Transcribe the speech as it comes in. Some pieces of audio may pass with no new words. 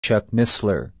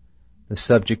Missler. The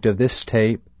subject of this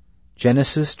tape,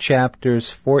 Genesis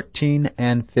chapters 14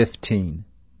 and 15.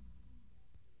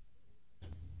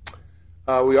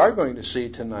 We are going to see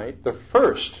tonight the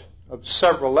first of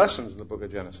several lessons in the book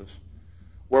of Genesis,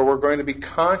 where we're going to be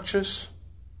conscious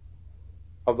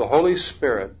of the Holy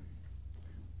Spirit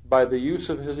by the use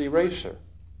of His eraser.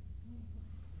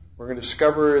 We're going to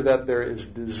discover that there is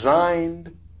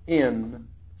designed in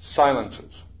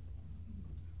silences.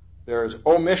 There is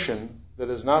omission that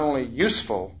is not only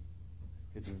useful,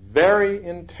 it's very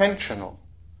intentional.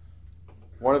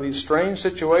 One of these strange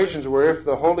situations where if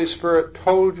the Holy Spirit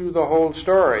told you the whole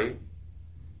story,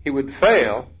 He would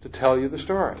fail to tell you the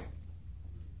story. Isn't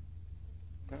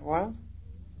that wild?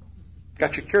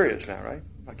 Got you curious now, right?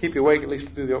 I'll keep you awake at least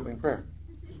to do the opening prayer.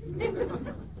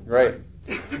 Right.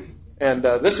 And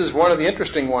this is one of the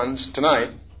interesting ones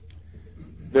tonight.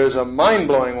 There's a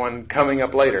mind-blowing one coming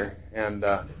up later, and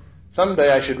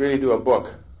someday I should really do a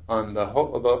book on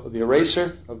the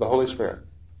eraser of the Holy Spirit.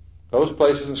 Those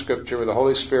places in Scripture where the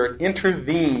Holy Spirit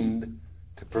intervened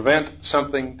to prevent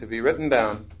something to be written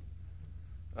down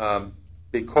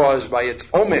because by its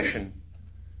omission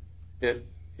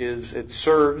it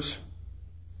serves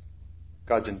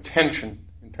God's intention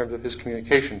in terms of His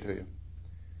communication to you.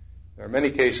 There are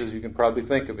many cases you can probably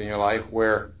think of in your life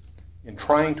where in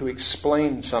trying to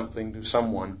explain something to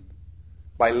someone,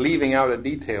 by leaving out a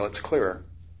detail, it's clearer.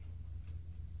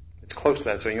 It's close to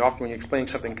that. So often when you're explaining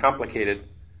something complicated,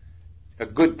 a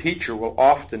good teacher will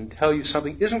often tell you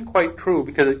something isn't quite true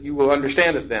because you will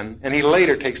understand it then, and he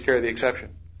later takes care of the exception.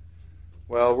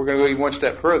 Well, we're going to go even one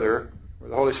step further, where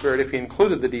the Holy Spirit, if He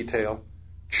included the detail,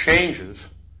 changes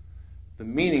the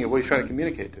meaning of what He's trying to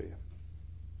communicate to you.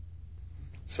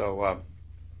 So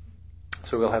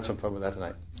we'll have some fun with that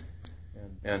tonight.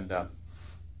 And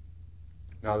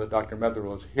now that Dr.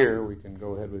 Metherill is here, we can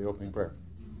go ahead with the opening prayer.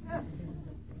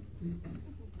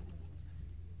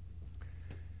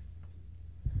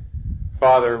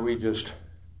 Father, we just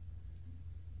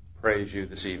praise You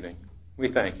this evening. We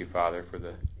thank You, Father, for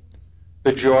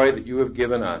the joy that You have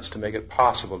given us to make it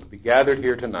possible to be gathered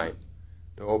here tonight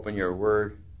to open Your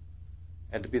Word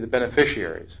and to be the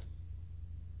beneficiaries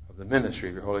of the ministry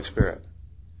of Your Holy Spirit.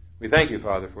 We thank You,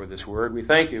 Father, for this Word. We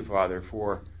thank You, Father,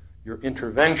 for Your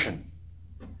intervention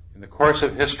in the course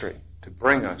of history to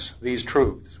bring us these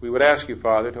truths. We would ask You,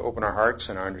 Father, to open our hearts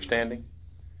and our understanding,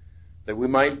 that we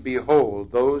might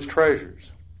behold those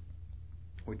treasures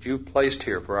which You've placed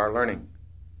here for our learning,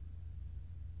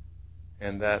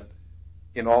 and that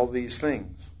in all these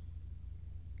things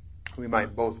we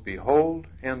might both behold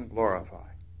and glorify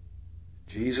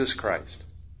Jesus Christ,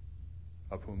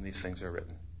 of whom these things are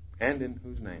written, and in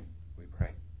whose name we pray.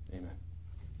 Amen.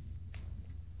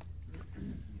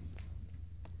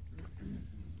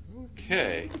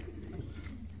 Okay.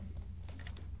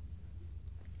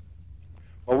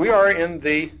 Well, we are in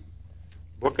the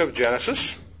book of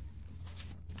Genesis,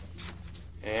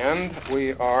 and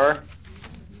we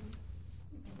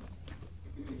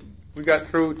got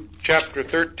through chapter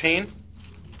 13,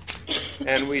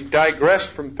 and we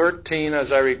digressed from 13,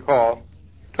 as I recall.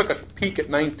 Took a peek at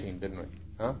 19, didn't we?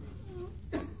 Huh?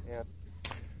 Yeah.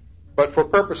 But for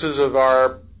purposes of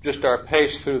our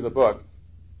pace through the book,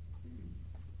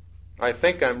 I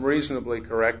think I'm reasonably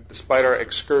correct, despite our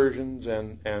excursions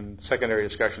and secondary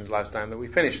discussions last time, that we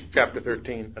finished chapter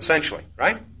 13, essentially,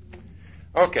 right?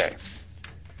 Okay.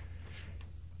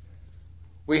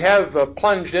 We have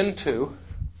plunged into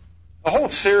a whole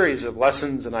series of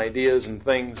lessons and ideas and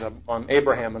things on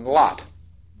Abraham and Lot.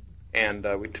 And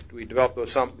we developed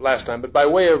those some last time. But by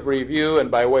way of review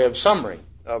and by way of summary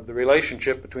of the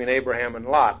relationship between Abraham and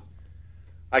Lot,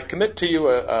 I commit to you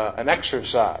an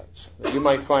exercise that you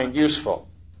might find useful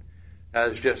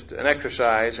as just an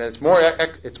exercise, and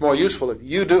it's more useful if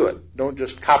you do it. Don't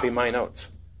just copy my notes.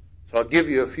 So I'll give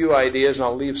you a few ideas and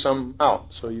I'll leave some out,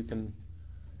 so you can,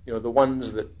 the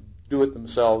ones that do it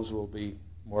themselves will be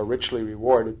more richly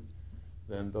rewarded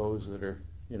than those that are,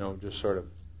 just sort of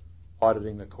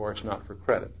auditing the course, not for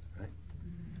credit. Right?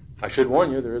 I should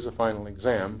warn you, there is a final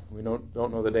exam. We don't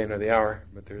know the day nor the hour,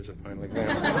 but there is a final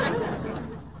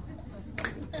exam.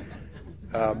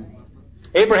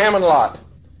 Abraham and Lot.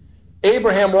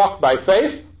 Abraham walked by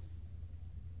faith.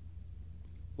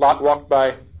 Lot walked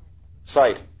by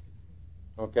sight.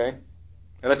 Okay?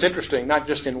 And that's interesting, not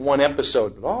just in one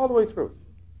episode, but all the way through.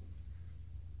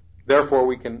 Therefore,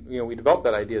 we developed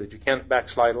that idea that you can't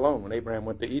backslide alone. When Abraham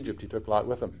went to Egypt, he took Lot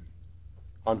with him.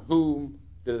 On whom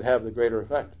did it have the greater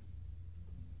effect?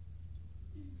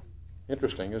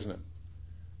 Interesting, isn't it?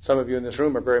 Some of you in this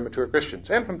room are very mature Christians,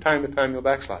 and from time to time you'll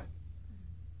backslide.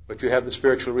 but you have the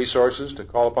spiritual resources to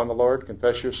call upon the Lord,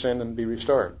 confess your sin, and be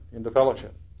restored into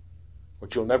fellowship.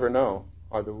 What you'll never know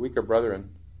are the weaker brethren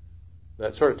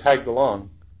that sort of tagged along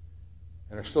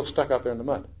and are still stuck out there in the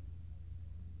mud.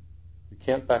 You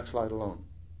can't backslide alone.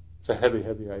 It's a heavy,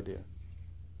 heavy idea.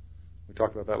 We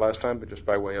talked about that last time, but just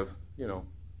by way of,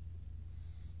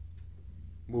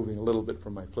 moving a little bit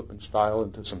from my flippant style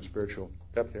into some spiritual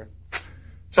depth here.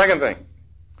 Second thing,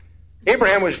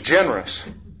 Abraham was generous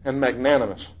and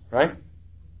magnanimous, right?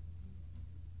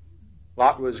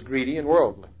 Lot was greedy and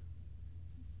worldly.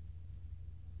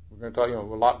 We're going to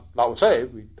talk, Lot was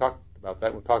saved. We talked about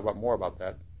that. We'll talk about more about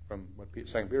that from what 2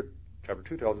 Peter chapter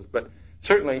 2 tells us. But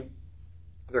certainly,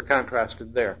 they're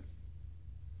contrasted there.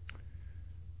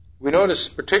 We notice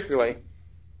particularly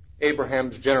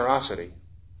Abraham's generosity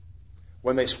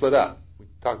when they split up. We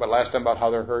talked about last time about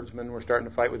how their herdsmen were starting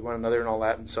to fight with one another and all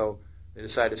that, and so they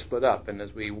decided to split up. And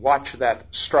as we watch that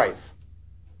strife,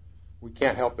 we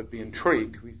can't help but be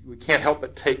intrigued. We can't help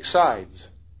but take sides,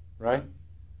 right?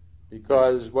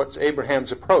 Because what's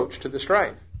Abraham's approach to the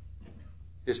strife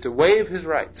is to waive his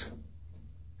rights.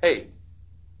 Hey,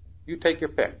 you take your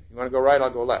pick. You want to go right, I'll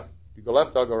go left. You go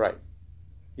left, I'll go right.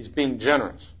 He's being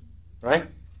generous, right?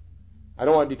 I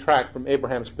don't want to detract from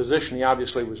Abraham's position. He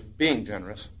obviously was being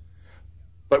generous.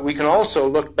 But we can also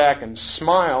look back and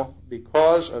smile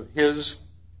because of his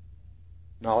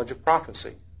knowledge of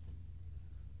prophecy.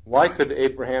 Why could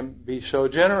Abraham be so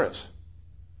generous?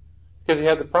 Because he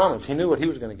had the promise. He knew what he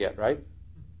was going to get, right?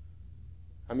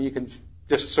 I mean, you can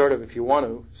just sort of, if you want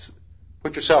to,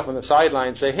 put yourself on the sideline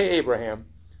and say, hey, Abraham,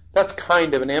 that's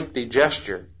kind of an empty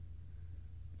gesture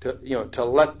to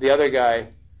let the other guy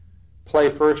play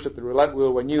first at the roulette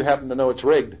wheel when you happen to know it's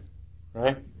rigged,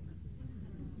 right?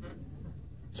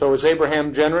 So was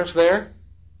Abraham generous there?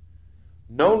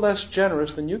 No less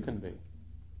generous than you can be.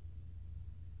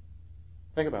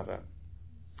 Think about that.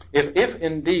 If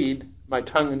indeed my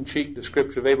tongue-in-cheek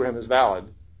description of Abraham is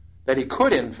valid, that he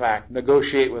could in fact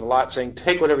negotiate with Lot saying,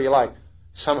 take whatever you like,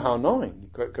 somehow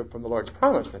knowing from the Lord's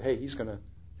promise that, hey, he's going to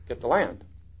get the land.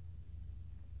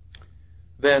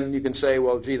 Then you can say,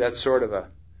 well, gee, that's sort of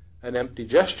an empty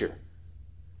gesture.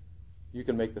 You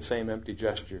can make the same empty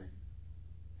gesture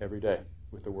every day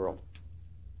with the world.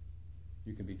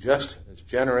 You can be just as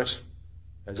generous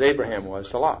as Abraham was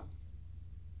to Lot.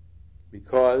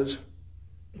 Because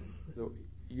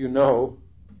you know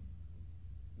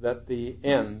that the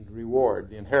end reward,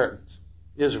 the inheritance,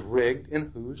 is rigged in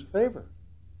whose favor?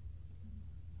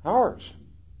 Ours.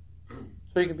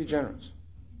 So you can be generous.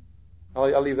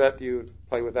 I'll leave that to you to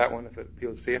play with that one if it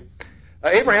appeals to you.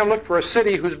 Abraham looked for a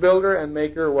city whose builder and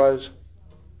maker was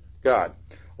God.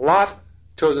 Lot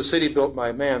chose a city built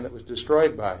by man that was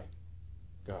destroyed by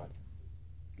God.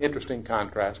 Interesting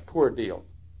contrast. Poor deal.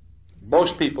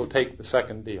 Most people take the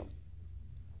second deal.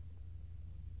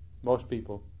 Most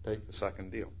people take the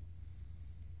second deal.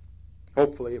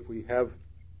 Hopefully, if we have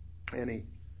any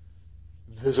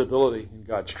visibility in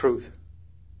God's truth,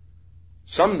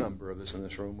 some number of us in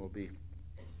this room will be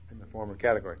in the former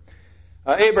category.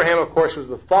 Abraham, of course, was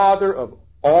the father of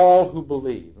all who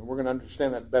believe, and we're going to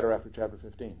understand that better after chapter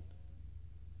 15.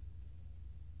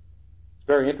 It's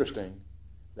very interesting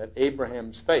that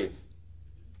Abraham's faith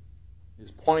is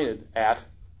pointed at,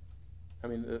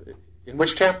 in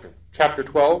which chapter? Chapter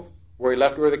 12, where he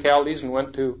left Ur of the Chaldees and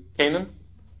went to Canaan?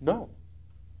 No.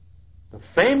 The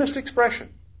famous expression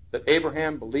that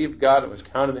Abraham believed God and was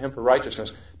counted to him for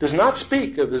righteousness does not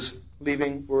speak of his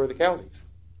leaving Ur of the Chaldees.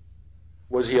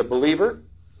 Was he a believer?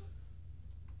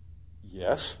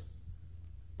 Yes.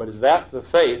 But is that the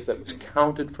faith that was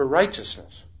counted for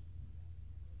righteousness?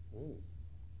 Oh,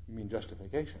 you mean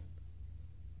justification?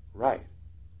 Right.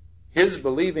 His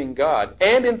believing God,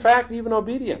 and in fact even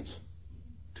obedience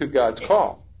to God's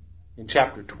call in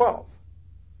chapter 12,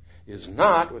 is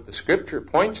not what the Scripture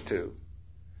points to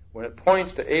when it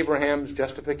points to Abraham's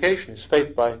justification, his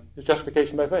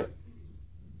justification by faith.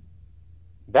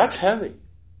 That's heavy.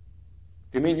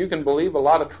 Do you mean you can believe a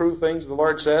lot of true things the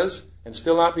Lord says and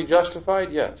still not be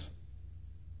justified? Yes.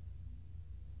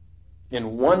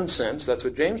 In one sense, that's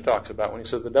what James talks about when he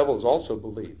says the devils also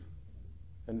believe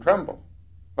and tremble.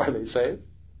 Are they saved?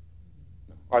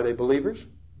 Are they believers?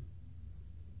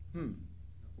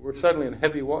 We're suddenly in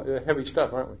heavy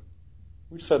stuff, aren't we?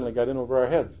 We suddenly got in over our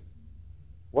heads.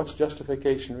 What's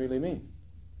justification really mean?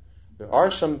 There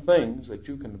are some things that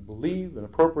you can believe and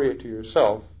appropriate to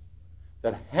yourself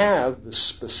that have the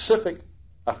specific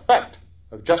effect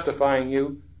of justifying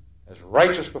you as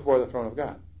righteous before the throne of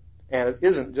God. And it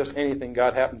isn't just anything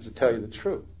God happens to tell you that's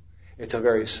true. It's a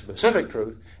very specific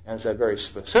truth, and it's that very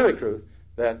specific truth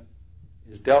that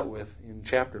is dealt with in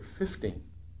chapter 15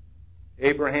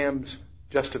 Abraham's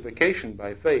justification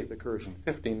by faith occurs in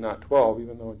 15, not 12,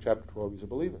 even though in chapter 12 he's a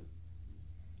believer.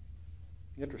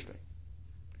 Interesting.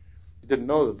 You didn't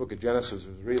know the book of Genesis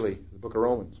was really the book of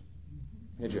Romans,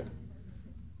 did you?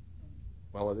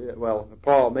 Well, it is. Well,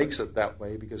 Paul makes it that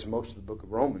way because most of the book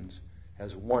of Romans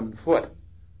has one foot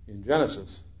in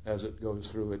Genesis as it goes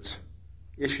through its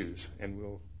issues, and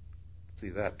we'll see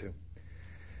that too.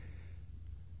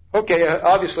 Okay,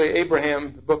 obviously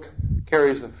Abraham, the book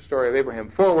carries the story of Abraham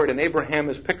forward, and Abraham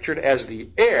is pictured as the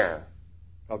heir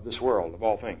of this world, of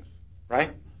all things,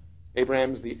 right?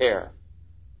 Abraham's the heir.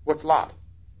 What's Lot?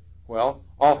 Well,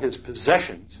 all his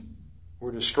possessions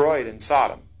were destroyed in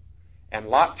Sodom, and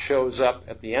Lot shows up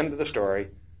at the end of the story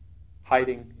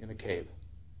hiding in a cave.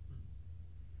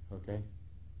 Okay?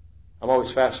 I'm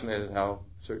always fascinated how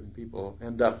certain people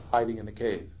end up hiding in a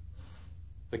cave.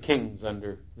 The kings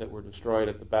that were destroyed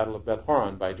at the Battle of Beth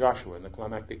Horon by Joshua, in the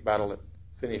climactic battle that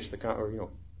finished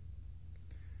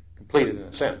completed in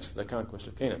a sense the conquest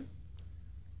of Canaan.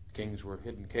 Kings were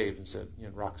hidden in caves and said,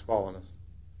 rocks fall on us.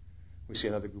 We see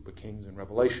another group of kings in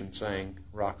Revelation saying,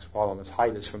 rocks fall on us,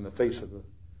 hide us from the face of the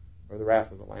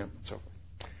wrath of the Lamb, and so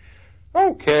forth.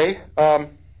 Okay.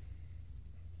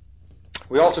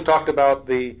 We also talked about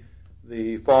the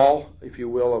fall, if you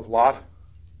will, of Lot,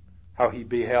 how he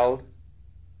beheld,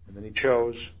 and then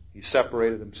he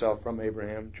separated himself from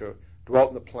Abraham, dwelt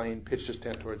in the plain, pitched his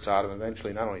tent toward Sodom, and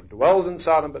eventually not only dwells in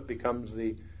Sodom, but becomes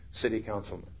the city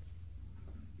councilman,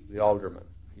 the alderman.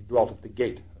 He dwelt at the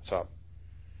gate of Sodom.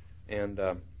 And,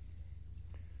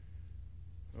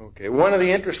 one of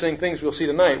the interesting things we'll see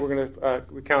tonight, we're going to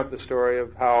recount the story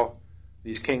of how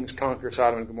these kings conquer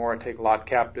Sodom and Gomorrah, take Lot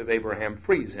captive. Abraham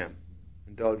frees him,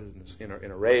 indulges in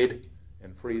a raid,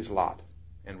 and frees Lot.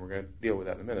 And we're going to deal with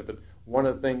that in a minute. But one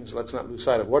of the things, let's not lose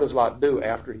sight of, what does Lot do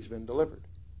after he's been delivered?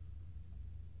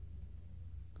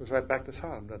 Goes right back to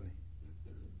Sodom, doesn't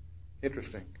he?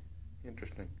 Interesting.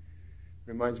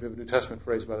 Reminds me of a New Testament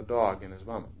phrase about a dog in his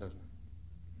vomit, doesn't it?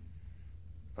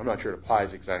 I'm not sure it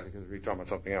applies exactly because we're talking about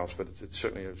something else, but it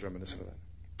certainly is reminiscent of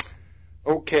that.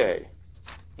 Okay.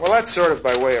 Well, that's sort of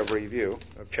by way of review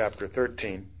of chapter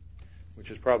 13, which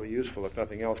is probably useful if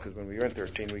nothing else, because when we were in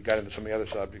 13, we got into some of the other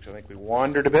subjects. I think we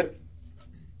wandered a bit.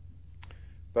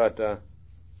 But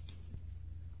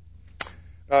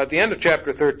at the end of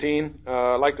chapter 13,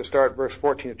 I'd like to start verse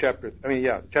 14 of chapter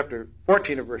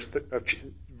 14 of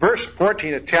verse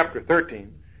 14 of chapter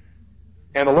 13.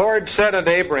 And the Lord said unto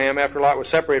Abraham, after Lot was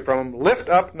separated from him, lift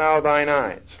up now thine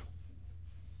eyes.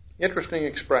 Interesting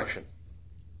expression.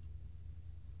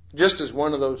 Just as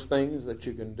one of those things that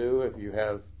you can do if you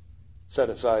have set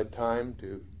aside time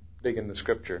to dig in the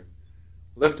Scripture,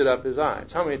 lifted up his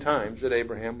eyes. How many times did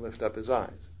Abraham lift up his eyes?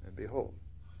 And behold,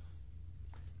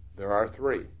 there are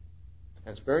 3. And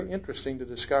it's very interesting to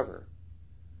discover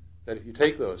that if you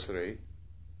take those 3,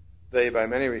 they, by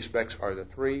many respects, are the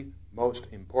 3 most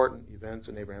important events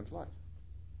in Abraham's life.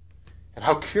 And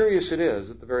how curious it is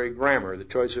that the very grammar, the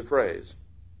choice of phrase,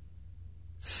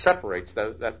 separates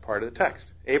that part of the text.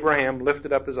 Abraham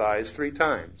lifted up his eyes 3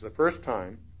 times. The first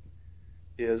time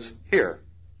is here,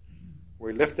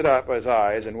 where he lifted up his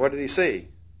eyes, and what did he see?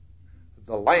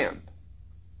 The land.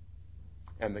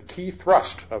 And the key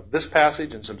thrust of this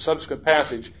passage and some subsequent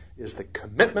passage is the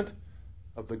commitment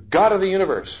of the God of the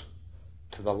universe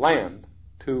to the land,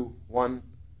 to one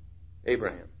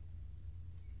Abraham.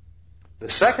 The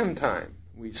second time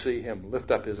we see him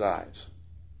lift up his eyes.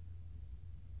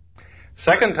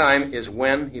 Second time is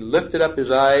when he lifted up his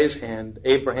eyes and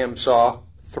Abraham saw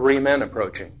 3 men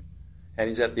approaching. And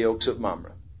he's at the oaks of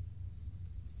Mamre.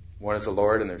 One is the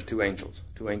Lord and there's 2 angels.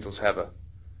 2 angels have a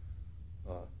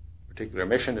particular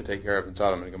mission to take care of in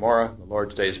Sodom and Gomorrah. The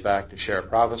Lord stays back to share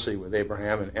prophecy with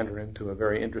Abraham and enter into a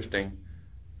very interesting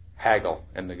haggle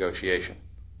and negotiation.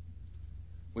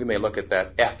 We may look at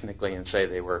that ethnically and say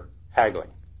they were haggling.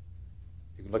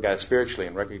 You can look at it spiritually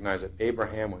and recognize that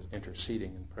Abraham was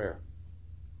interceding in prayer.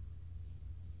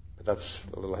 But that's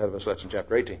a little ahead of us. That's in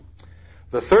chapter 18.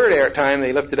 The third time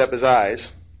they lifted up his eyes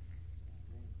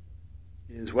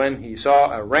is when he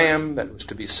saw a ram that was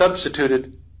to be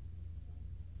substituted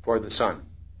for the son.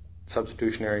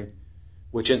 Substitutionary,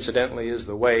 which incidentally is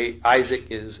the way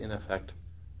Isaac is in effect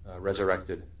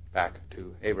resurrected back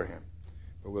to Abraham.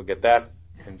 But we'll get that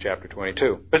in chapter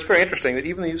 22. But it's very interesting that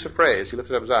even the use of phrase, he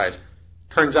lifted up his eyes,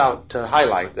 turns out to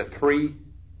highlight the 3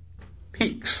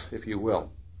 peaks, if you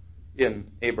will, in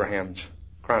Abraham's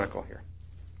chronicle here.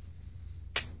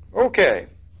 Okay.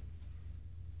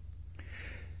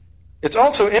 It's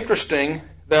also interesting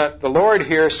that the Lord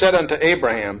here said unto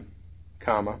Abraham,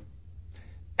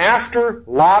 after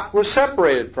Lot was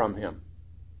separated from him.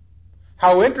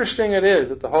 How interesting it is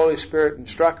that the Holy Spirit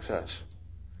instructs us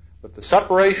that the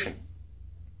separation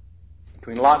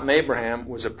between Lot and Abraham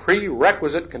was a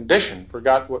prerequisite condition for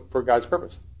God's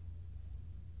purpose.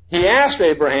 He asked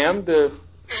Abraham to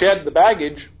shed the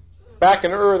baggage back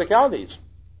in Ur of the Chaldees.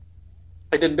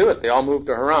 They didn't do it. They all moved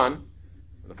to Haran.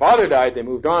 When the father died, they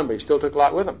moved on, but he still took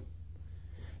Lot with him.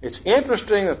 It's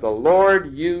interesting that the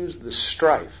Lord used the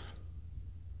strife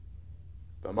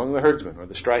among the herdsmen, or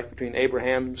the strife between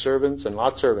Abraham's servants and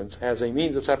Lot's servants, as a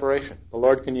means of separation. The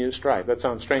Lord can use strife. That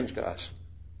sounds strange to us,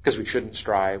 because we shouldn't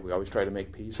strive. We always try to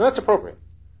make peace, and that's appropriate.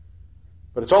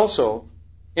 But it's also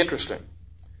interesting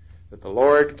that the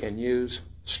Lord can use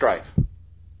strife.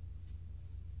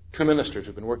 Two ministers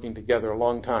who've been working together a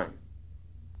long time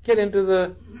get into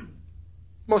the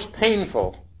most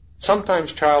painful,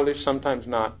 sometimes childish, sometimes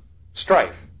not,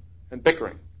 strife and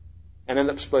bickering, and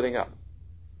end up splitting up.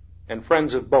 And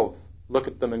friends of both look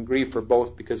at them and grieve for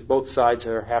both, because both sides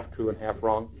are half true and half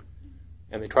wrong.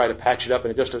 And they try to patch it up,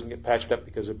 and it just doesn't get patched up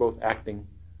because they're both acting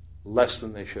less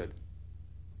than they should.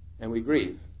 And we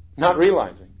grieve, not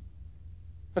realizing.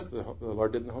 That's what the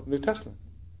Lord did in the New Testament,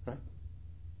 right?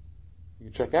 You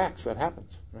can check Acts, that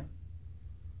happens, right?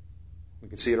 We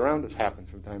can see it around us happens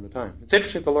from time to time. It's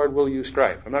interesting that the Lord will use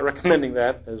strife. I'm not recommending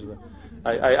that as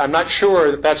I'm not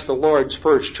sure that that's the Lord's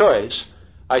first choice.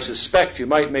 I suspect you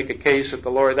might make a case that the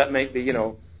Lord, that might be,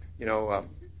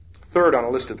 third on a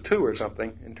list of two or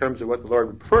something in terms of what the Lord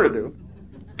would prefer to do.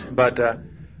 But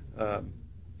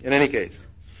in any case,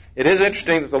 it is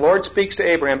interesting that the Lord speaks to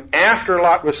Abraham after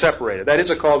Lot was separated. That is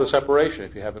a call to separation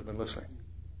if you haven't been listening.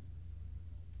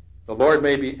 The Lord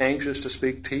may be anxious to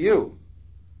speak to you,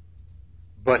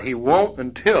 but he won't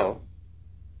until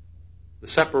the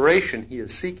separation he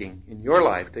is seeking in your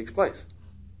life takes place.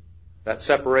 That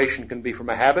separation can be from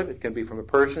a habit, it can be from a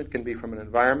person, it can be from an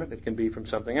environment, it can be from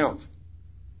something else.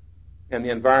 And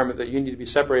the environment that you need to be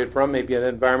separated from may be an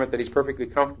environment that he's perfectly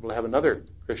comfortable to have another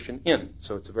Christian in.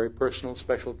 So it's a very personal,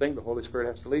 special thing. The Holy Spirit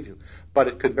has to lead you. But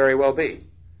it could very well be.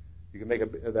 You can make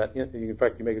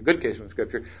you make a good case from the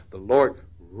Scripture. The Lord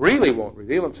really won't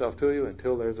reveal himself to you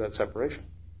until there's that separation.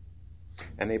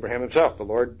 And Abraham himself, the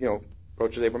Lord,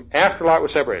 approaches Abraham after Lot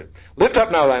was separated. Lift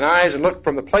up now thine eyes and look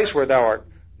from the place where thou art,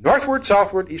 northward,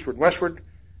 southward, eastward, and westward,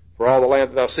 for all the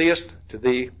land that thou seest, to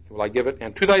thee will I give it,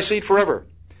 and to thy seed forever.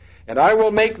 And I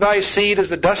will make thy seed as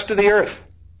the dust of the earth.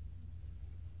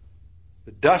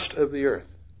 The dust of the earth.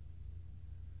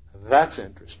 That's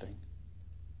interesting.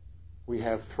 We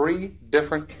have three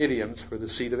different idioms for the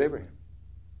seed of Abraham.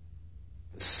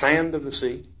 The sand of the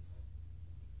sea,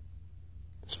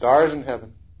 the stars in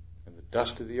heaven, and the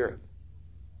dust of the earth.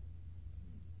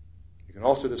 You can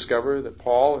also discover that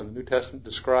Paul in the New Testament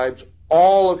describes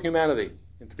all of humanity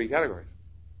in three categories: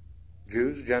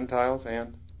 Jews, Gentiles,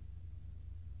 and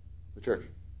the church.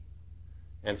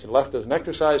 And it's left as an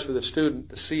exercise for the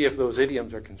student to see if those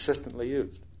idioms are consistently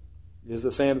used. Is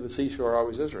the sand of the seashore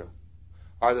always Israel?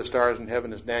 Are the stars in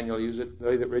heaven, as Daniel used it,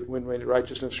 they that win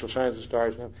righteousness shall shine as the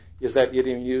stars in heaven? Is that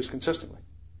idiom used consistently?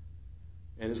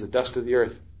 And is the dust of the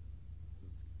earth,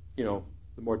 the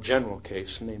more general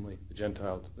case, namely the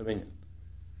Gentile dominion?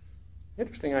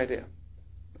 Interesting idea.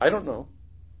 I don't know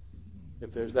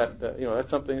if there's that, that's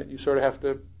something that you sort of have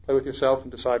to play with yourself and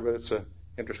decide whether it's an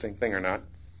interesting thing or not.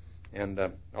 And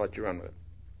I'll let you run with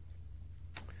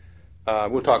it.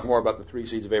 We'll talk more about the three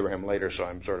seeds of Abraham later, so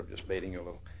I'm sort of just baiting you a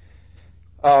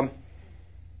little.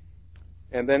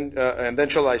 And then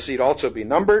shall thy seed also be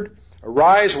numbered.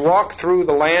 Arise, walk through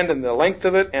the land and the length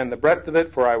of it and the breadth of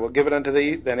it, for I will give it unto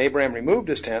thee. Then Abraham removed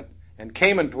his tent and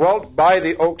came and dwelt by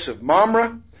the oaks of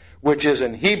Mamre, which is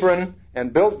in Hebron,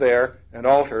 and built there an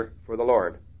altar for the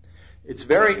Lord. It's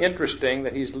very interesting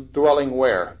that he's dwelling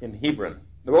where? In Hebron.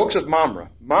 The oaks of Mamre.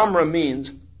 Mamre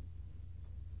means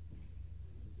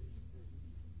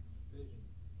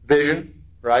vision,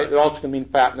 right? It also can mean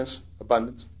fatness,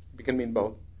 abundance. It can mean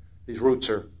both. These roots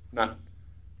are not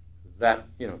that,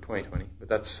 2020, but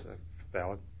that's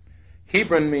valid.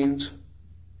 Hebron means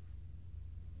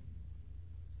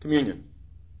communion.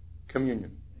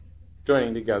 Communion.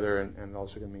 Joining together and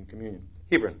also can mean communion.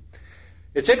 Hebron.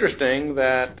 It's interesting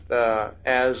that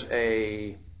as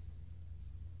a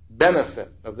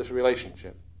benefit of this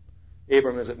relationship,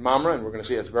 Abram is at Mamre, and we're going to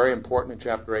see that's very important in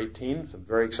chapter 18. Some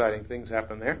very exciting things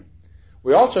happen there.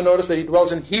 We also notice that he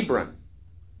dwells in Hebron,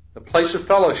 the place of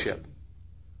fellowship,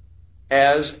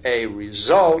 as a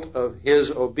result of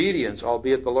his obedience,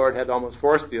 albeit the Lord had almost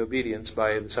forced the obedience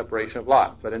by the separation of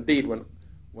Lot. But indeed,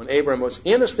 when Abram was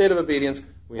in a state of obedience,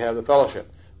 we have the fellowship.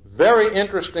 Very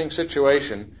interesting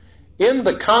situation. In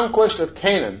the conquest of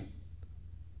Canaan,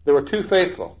 there were two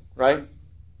faithful, right?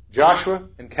 Joshua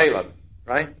and Caleb.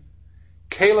 right?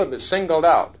 Caleb is singled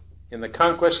out in the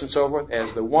conquest and so forth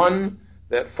as the one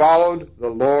that followed the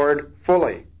Lord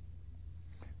fully.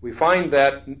 We find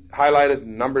that highlighted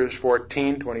in Numbers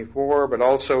 14:24, but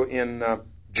also in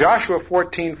Joshua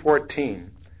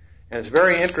 14:14. And it's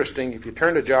very interesting if you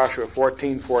turn to Joshua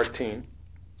 14:14.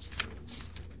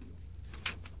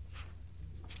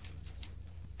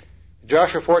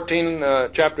 Joshua 14,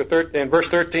 chapter 13, verse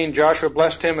 13, Joshua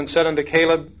blessed him and said unto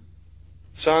Caleb,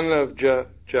 son of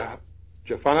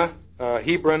Jephunneh,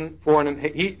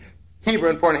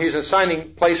 Hebron, he's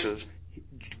assigning places.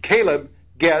 Caleb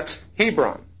gets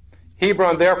Hebron.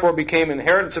 Hebron therefore became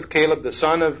inheritance of Caleb, the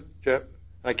son of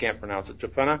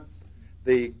Jephunneh,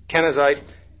 the Kenizzite,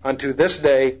 unto this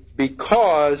day,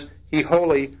 because he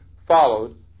wholly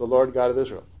followed the Lord God of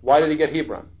Israel. Why did he get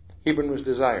Hebron? Hebron was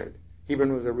desired.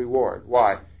 Hebron was a reward.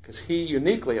 Why? Because he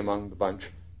uniquely among the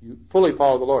bunch fully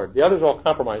followed the Lord. The others all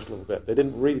compromised a little bit. They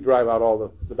didn't really drive out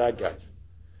all the bad guys.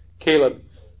 Caleb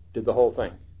did the whole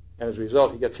thing. And as a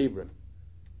result, he gets Hebron.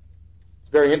 It's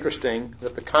very interesting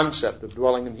that the concept of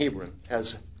dwelling in Hebron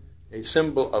as a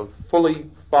symbol of fully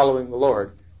following the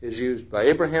Lord is used by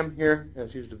Abraham here, and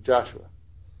it's used of Joshua.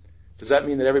 Does that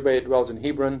mean that everybody that dwells in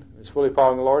Hebron is fully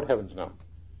following the Lord? Heavens no.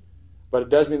 But it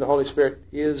does mean the Holy Spirit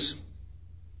is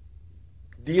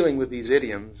dealing with these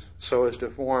idioms so as to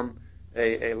form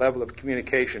a level of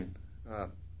communication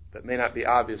that may not be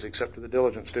obvious except to the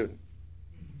diligent student.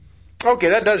 Okay,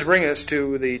 that does bring us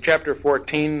to the chapter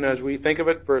 14 as we think of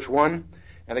it, verse 1.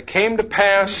 And it came to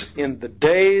pass in the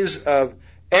days of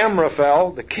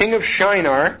Amraphel, the king of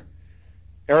Shinar,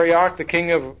 Arioch, the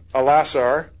king of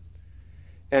Ellasar,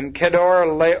 and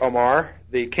Chedorlaomer,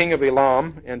 the king of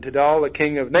Elam, and Tidal, the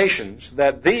king of nations,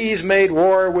 that these made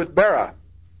war with Bera,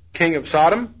 king of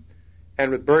Sodom,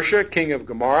 and with Birsha, king of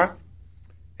Gomorrah,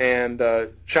 and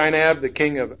Shinab, the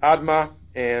king of Admah,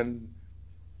 and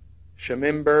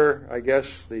Shemeber, I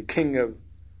guess, the king of,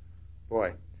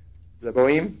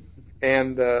 Zeboiim,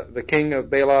 and the king of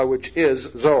Bela, which is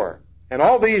Zoar. And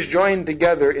all these joined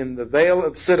together in the vale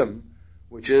of Siddim,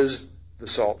 which is the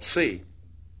Salt Sea.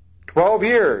 12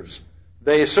 years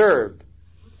they served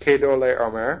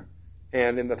Chedorlaomer,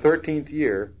 and in the 13th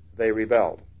year they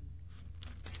rebelled.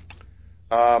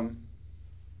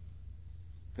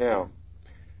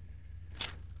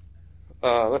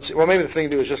 Let's see. Well, maybe the thing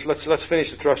to do is just let's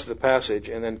finish the thrust of the passage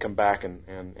and then come back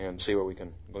and see what we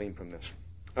can glean from this.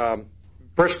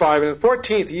 Verse 5, in the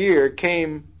 14th year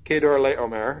came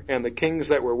Chedorlaomer and the kings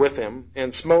that were with him,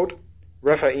 and smote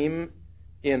Rephaim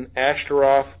in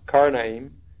Ashteroth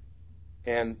Karnaim,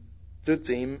 and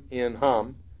Zuzim in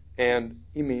Ham, and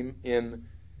Emims in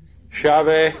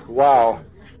Shaveh,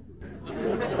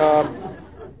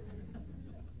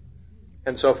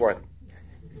 and so forth.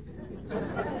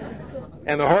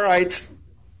 And the Horites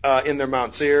in their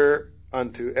Mount Seir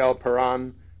unto El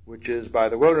Paran, which is by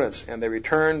the wilderness. And they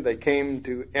returned, they came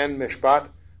to En Mishpat,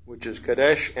 which is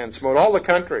Kadesh, and smote all the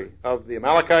country of the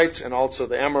Amalekites and also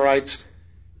the Amorites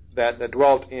that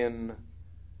dwelt in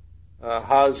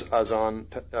Hazazon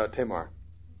Tamar.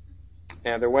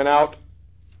 And there went out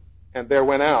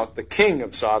the king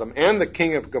of Sodom, and the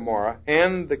king of Gomorrah,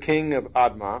 and the king of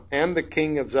Admah, and the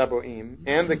king of Zeboiim,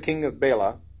 and the king of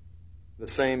Bela, the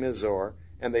same is Zoar,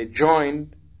 and they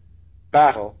joined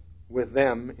battle with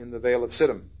them in the vale of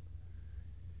Siddim.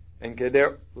 And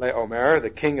Chedorlaomer, the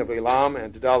king of Elam,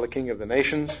 and Tidal, the king of the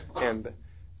nations, and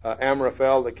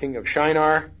Amraphel, the king of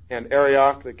Shinar, and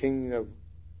Arioch, the king of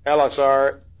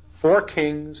Ellasar, 4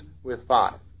 kings with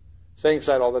 5. Setting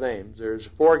aside all the names, there's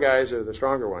 4 guys that are the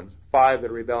stronger ones, 5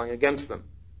 that are rebelling against them.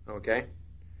 Okay?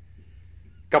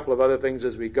 A couple of other things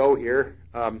as we go here.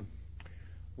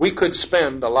 We could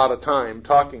spend a lot of time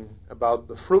talking about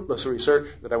the fruitless research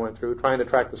that I went through trying to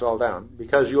track this all down,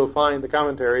 because you'll find the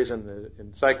commentaries and the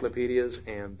encyclopedias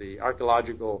and the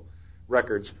archaeological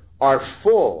records are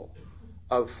full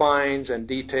of finds and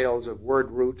details of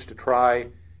word roots to try.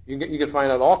 You can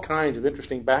find out all kinds of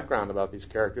interesting background about these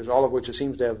characters, all of which it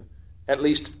seems to have, at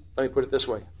least, let me put it this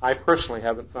way, I personally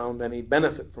haven't found any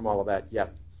benefit from all of that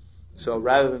yet. So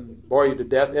rather than bore you to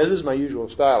death, as is my usual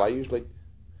style, I usually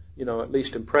at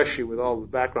least impress you with all the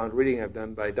background reading I've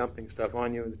done by dumping stuff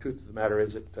on you. And the truth of the matter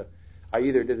is that I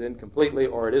either did it incompletely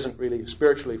or it isn't really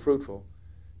spiritually fruitful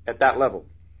at that level.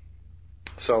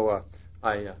 So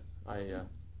I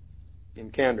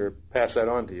in candor, pass that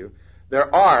on to you.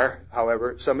 There are,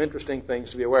 however, some interesting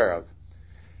things to be aware of.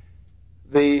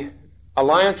 The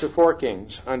alliance of 4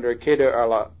 kings under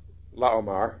Chedorlaomer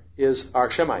are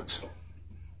Shemites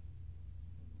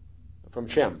from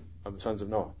Shem, of the sons of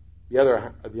Noah. The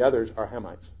others are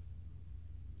Hamites.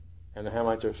 And the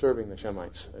Hamites are serving the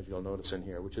Shemites, as you'll notice in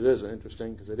here, which it is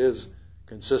interesting because it is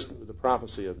consistent with the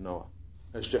prophecy of Noah.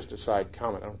 That's just a side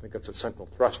comment. I don't think that's a central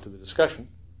thrust to the discussion,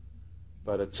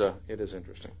 but it is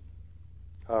interesting.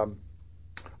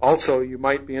 Also, you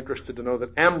might be interested to know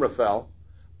that Amraphel,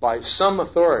 by some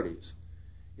authorities,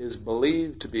 is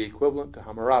believed to be equivalent to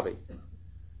Hammurabi.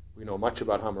 We know much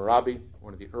about Hammurabi,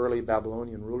 one of the early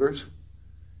Babylonian rulers,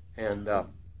 and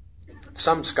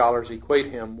some scholars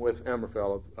equate him with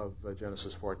Amraphel of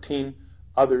Genesis 14.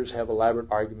 Others have elaborate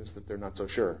arguments that they're not so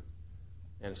sure.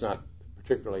 And it's not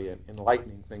particularly an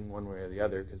enlightening thing one way or the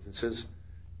other, because this is,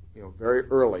 very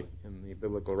early in the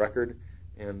biblical record,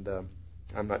 and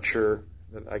I'm not sure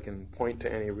that I can point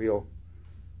to any real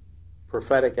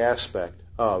prophetic aspect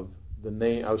of the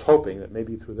name. I was hoping that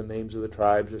maybe through the names of the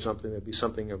tribes or something, there'd be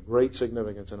something of great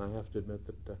significance, and I have to admit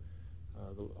that the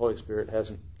Holy Spirit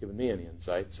hasn't given me any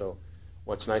insight. So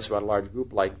what's nice about a large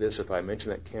group like this, if I mention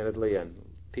that candidly and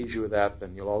tease you with that,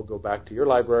 then you'll all go back to your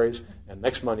libraries, and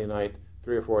next Monday night,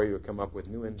 3 or 4 of you will come up with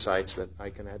new insights that I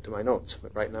can add to my notes.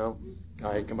 But right now,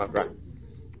 I come up right.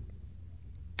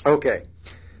 Okay.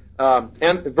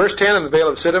 And verse 10, and the vale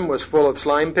of Siddim was full of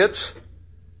slime pits,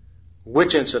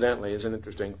 which incidentally is an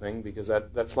interesting thing, because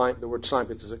that slime, the word slime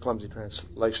pits is a clumsy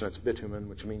translation. That's bitumen,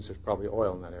 which means there's probably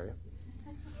oil in that area.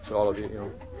 So all of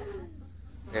you,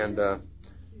 and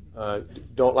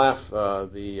don't laugh.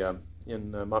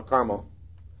 In Mount Carmel,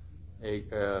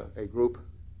 a group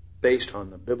based on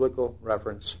the biblical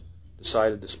reference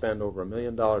decided to spend over $1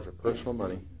 million of personal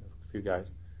money, a few guys,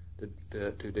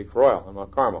 to dig for oil on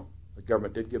Mount Carmel. The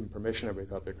government did give them permission.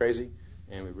 Everybody thought they're crazy,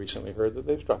 and we recently heard that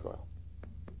they've struck oil.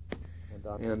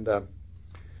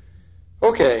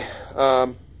 Okay.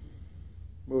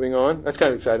 Moving on. That's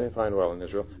kind of exciting to find oil in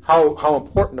Israel. How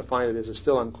important to find it is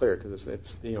still unclear, because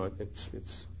it's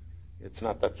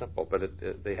not that simple.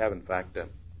 But they have in fact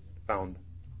found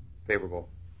favorable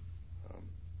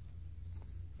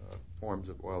forms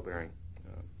of oil-bearing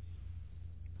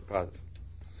deposits.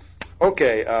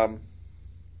 Okay.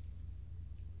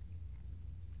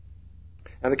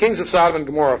 And the kings of Sodom and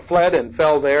Gomorrah fled and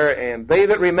fell there, and they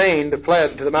that remained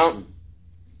fled to the mountain.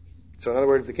 So in other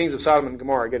words, the kings of Sodom and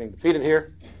Gomorrah are getting defeated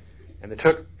here, and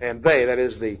they, that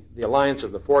is the alliance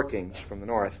of the four kings from the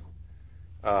north,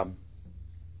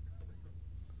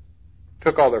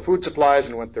 took all their food supplies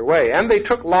and went their way. And they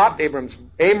took Lot,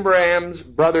 Abraham's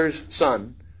brother's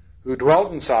son, who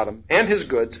dwelt in Sodom, and his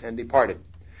goods, and departed.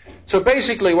 So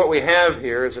basically what we have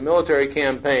here is a military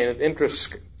campaign. It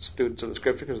interests students of the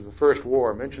Scripture because of the first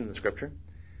war mentioned in the Scripture,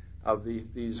 of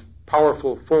these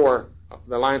powerful four,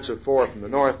 the alliance of four from the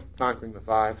north, conquering the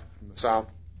five from the south,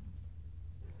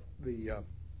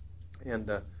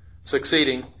 and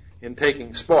succeeding in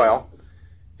taking spoil.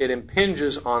 It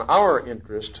impinges on our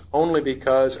interest only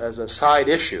because, as a side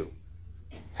issue,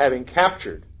 having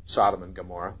captured Sodom and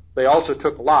Gomorrah, they also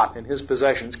took Lot and his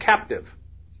possessions captive.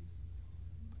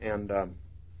 And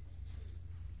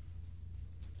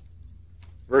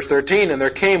verse 13, and there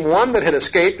came one that had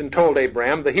escaped and told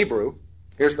Abram the Hebrew.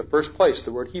 Here's the first place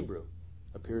the word Hebrew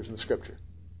appears in the Scripture.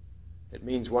 It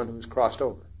means one who's crossed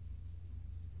over.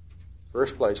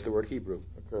 First place the word Hebrew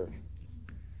occurs.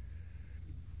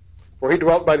 For he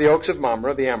dwelt by the oaks of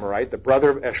Mamre the Amorite, the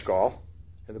brother of Eshcol,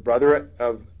 and the brother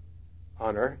of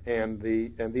Honor, and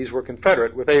these were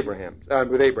confederate with Abraham.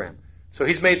 So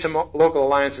he's made some local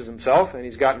alliances himself, and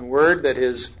he's gotten word that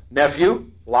his nephew,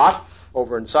 Lot,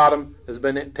 over in Sodom, has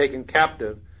been taken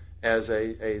captive as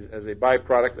a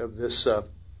byproduct of this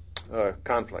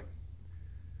conflict.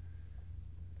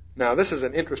 Now, this is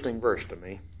an interesting verse to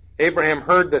me. Abraham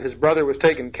heard that his brother was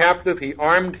taken captive. He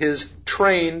armed his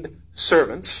trained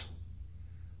servants,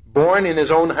 born in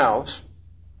his own house,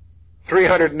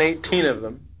 318 of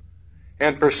them,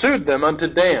 and pursued them unto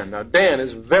Dan. Now, Dan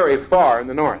is very far in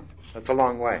the north. That's a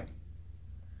long way.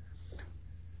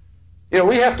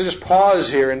 We have to just pause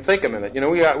here and think a minute.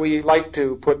 We like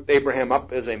to put Abraham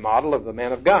up as a model of the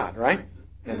man of God, right?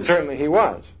 And certainly he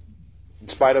was. In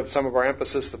spite of some of our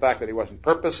emphasis, the fact that he wasn't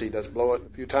purpose, he does blow it a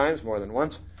few times, more than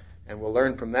once, and we'll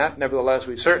learn from that. Nevertheless,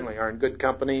 we certainly are in good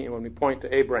company when we point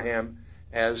to Abraham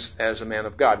as a man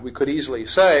of God. We could easily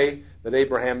say that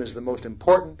Abraham is the most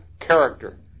important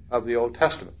character of the Old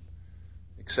Testament,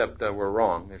 except we're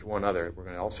wrong. There's one other we're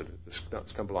going to also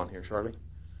stumble on here shortly,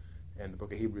 and the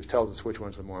book of Hebrews tells us which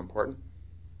one's the more important.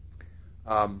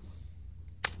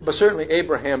 But certainly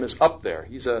Abraham is up there.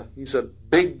 He's a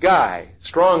big guy,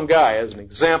 strong guy, as an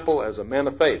example, as a man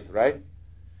of faith, right?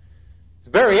 It's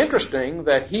very interesting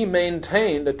that he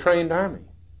maintained a trained army.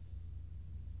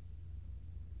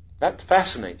 That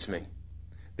fascinates me.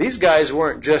 These guys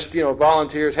weren't just,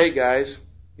 volunteers. Hey guys,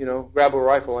 grab a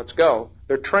rifle, let's go.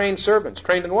 They're trained servants.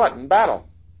 Trained in what? In battle.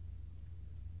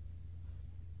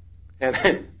 And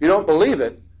if you don't believe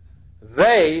it,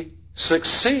 they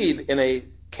succeed in a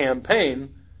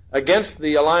campaign against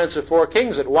the alliance of four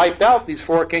kings that wiped out these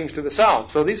four kings to the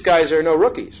south. So these guys are no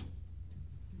rookies.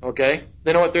 Okay?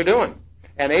 They know what they're doing.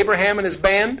 And Abraham and his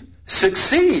band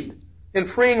succeed in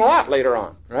freeing Lot later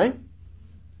on, right?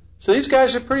 So these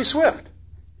guys are pretty swift.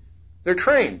 They're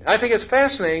trained. I think it's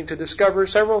fascinating to discover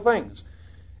several things.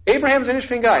 Abraham's an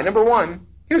interesting guy. Number one,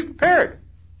 he was prepared.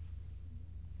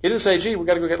 He didn't say, gee, we've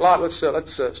got to go get Lot. Let's start,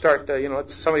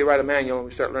 let's somebody write a manual and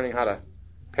we start learning how to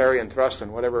parry and thrust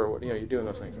and whatever, you're doing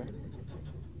those things, right?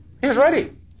 He was ready.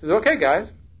 He said, okay, guys.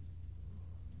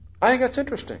 I think that's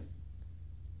interesting.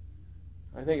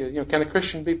 I think, can a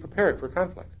Christian be prepared for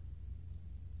conflict?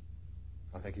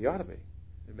 I think he ought to be.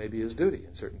 It may be his duty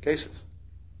in certain cases.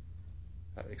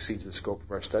 That exceeds the scope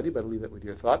of our study, but I'll leave that with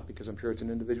your thought because I'm sure it's an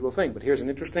individual thing. But here's an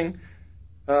interesting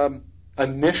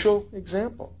initial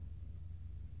example.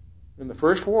 In the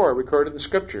first war recorded in the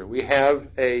Scripture, we have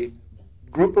a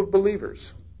group of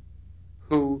believers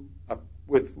who,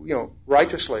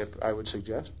 righteously, I would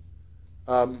suggest,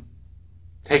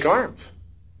 take arms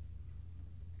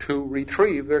to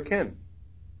retrieve their kin.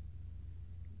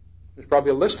 There's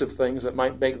probably a list of things that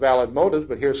might make valid motives,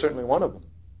 but here's certainly one of them.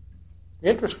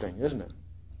 Interesting, isn't it?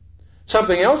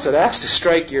 Something else that has to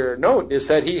strike your note is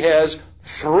that he has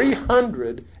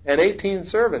 318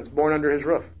 servants born under his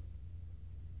roof.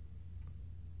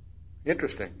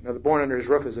 Interesting. Now, the born under his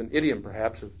roof is an idiom,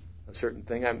 perhaps, of a certain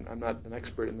thing. I'm not an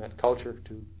expert in that culture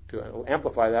to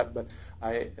amplify that, but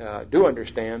I do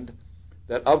understand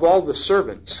that of all the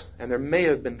servants, and there may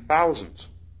have been thousands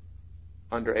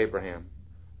under Abraham,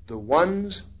 the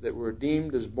ones that were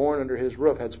deemed as born under his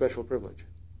roof had special privilege.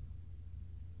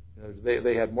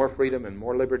 They had more freedom and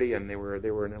more liberty, and they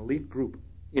were an elite group.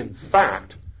 In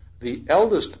fact, the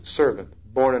eldest servant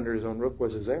born under his own roof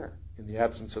was his heir in the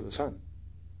absence of the son.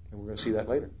 And we're going to see that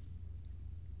later.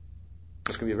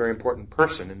 It's going to be a very important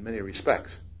person in many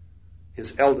respects.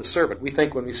 His eldest servant. We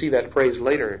think when we see that phrase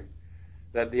later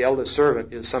that the eldest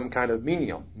servant is some kind of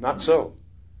menial. Not so.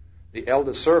 The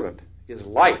eldest servant is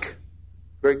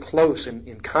very close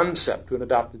in concept to an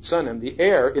adopted son, and the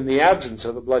heir in the absence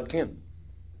of a blood kin.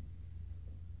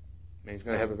 And he's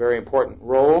going to have a very important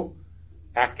role,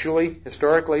 actually,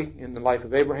 historically, in the life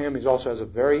of Abraham. He also has a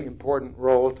very important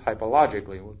role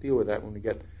typologically. We'll deal with that when we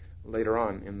get later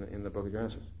on in the book of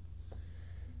Genesis.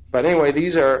 But anyway,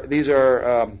 these are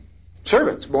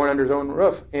servants born under his own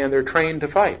roof, and they're trained to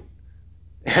fight,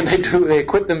 and they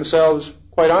acquit themselves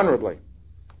quite honorably.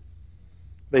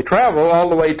 They travel all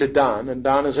the way to Dan, and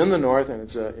Dan is in the north, and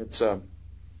it's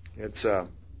a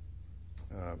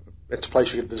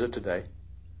place you could visit today.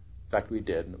 In fact, we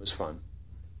did, and it was fun.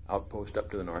 Outpost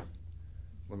up to the north.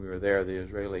 When we were there, the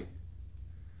Israeli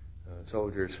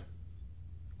soldiers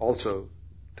also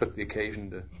took the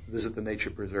occasion to visit the nature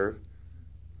preserve.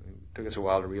 It took us a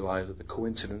while to realize that the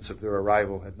coincidence of their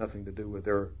arrival had nothing to do with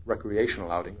their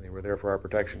recreational outing. They were there for our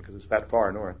protection because it's that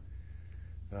far north.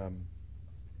 But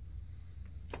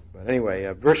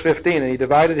anyway, verse 15, and he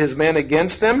divided his men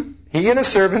against them, he and his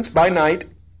servants, by night,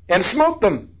 and smote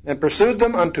them, and pursued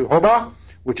them unto Hobah,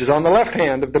 which is on the left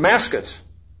hand of Damascus.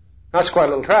 That's quite a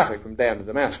little traffic from Dan to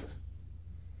Damascus.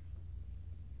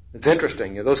 It's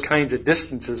interesting. Those kinds of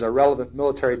distances are relevant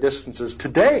military distances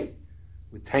today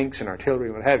with tanks and artillery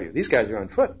and what have you. These guys are on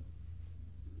foot.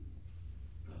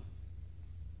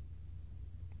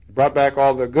 He brought back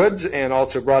all the goods and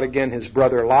also brought again his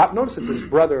brother Lot. Notice it's his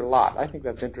brother Lot. I think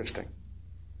that's interesting.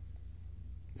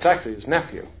 It's actually his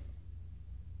nephew.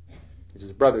 It's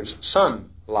his brother's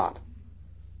son, Lot.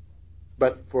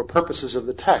 But for purposes of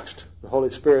the text, the Holy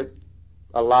Spirit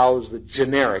allows the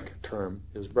generic term,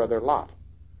 his brother Lot,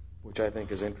 which I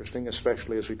think is interesting,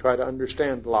 especially as we try to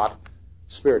understand Lot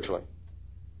spiritually.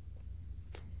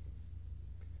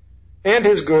 And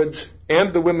his goods,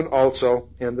 and the women also,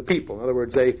 and the people. In other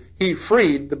words, he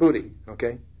freed the booty.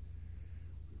 Okay?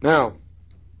 Now,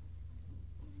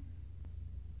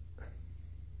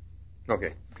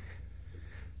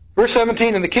 verse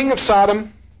 17, and the king of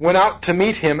Sodom went out to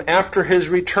meet him after his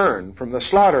return from the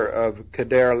slaughter of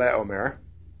Chedorlaomer,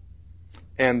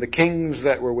 and the kings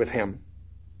that were with him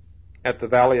at the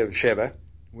valley of Shaveh,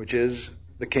 which is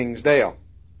the king's dale.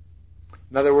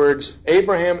 In other words,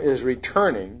 Abraham is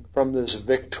returning from this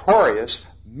victorious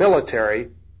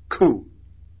military coup.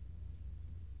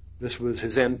 This was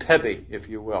his Entebbe, if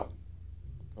you will.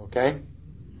 Okay?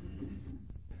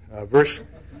 Verse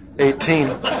 18.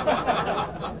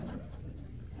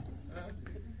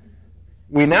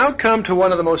 We now come to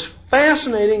one of the most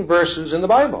fascinating verses in the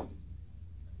Bible.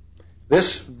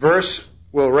 This verse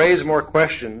will raise more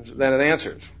questions than it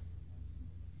answers.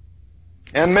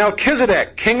 And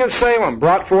Melchizedek, king of Salem,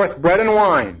 brought forth bread and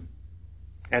wine,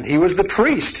 and he was the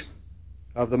priest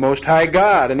of the Most High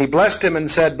God. And he blessed him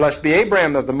and said, Blessed be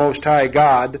Abram of the Most High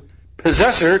God,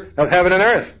 possessor of heaven and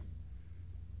earth.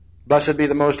 Blessed be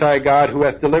the Most High God, who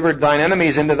hath delivered thine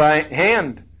enemies into thy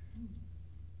hand.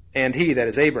 And he, that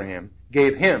is Abraham,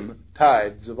 gave him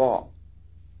tithes of all.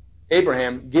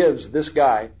 Abraham gives this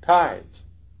guy tithes.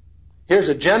 Here's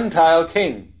a Gentile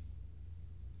king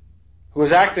who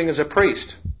is acting as a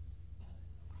priest,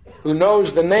 who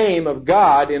knows the name of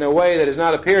God in a way that has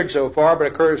not appeared so far, but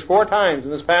occurs 4 times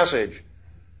in this passage.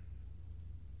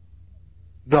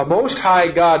 The Most High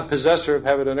God, possessor of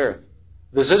heaven and earth.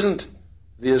 This isn't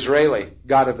the Israeli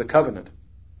God of the covenant.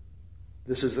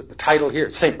 This is the title here.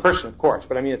 It's the same person, of course,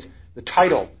 but I mean, the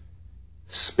title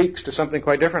speaks to something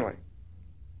quite differently.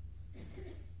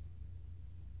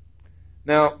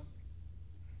 Now,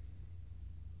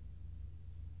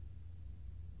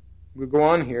 we'll go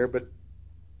on here, but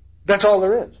that's all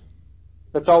there is.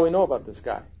 That's all we know about this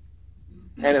guy.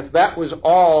 And if that was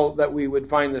all that we would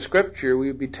find in the Scripture, we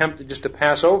would be tempted just to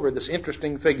pass over this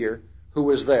interesting figure who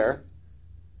was there.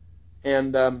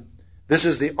 And this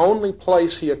is the only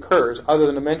place he occurs other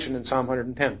than a mention in Psalm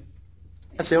 110.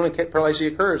 That's the only place he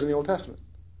occurs in the Old Testament.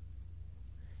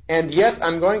 And yet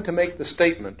I'm going to make the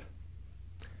statement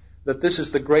that this is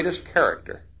the greatest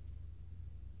character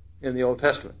in the Old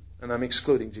Testament. And I'm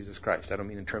excluding Jesus Christ. I don't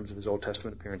mean in terms of his Old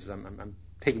Testament appearances. I'm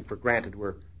taking for granted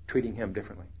we're treating him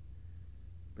differently.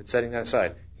 But setting that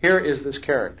aside, here is this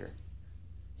character.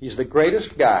 He's the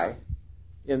greatest guy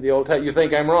in the Old Testament. You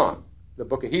think I'm wrong. The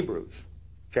book of Hebrews,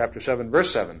 chapter 7,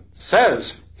 verse 7,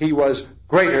 says he was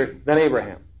greater than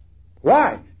Abraham.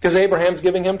 Why? Because Abraham's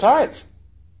giving him tithes.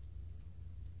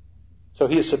 So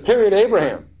he is superior to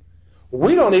Abraham.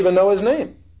 We don't even know his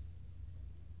name.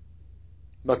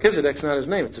 Melchizedek's not his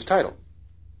name, it's his title.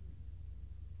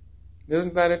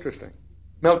 Isn't that interesting?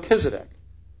 Melchizedek.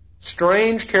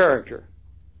 Strange character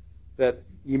that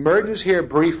emerges here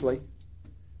briefly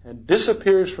and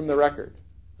disappears from the record.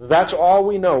 That's all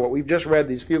we know, what we've just read,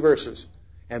 these few verses.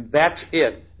 And that's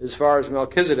it as far as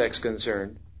Melchizedek's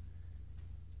concerned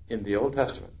in the Old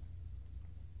Testament.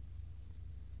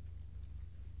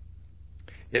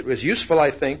 It was useful,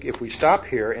 I think, if we stop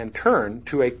here and turn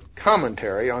to a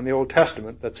commentary on the Old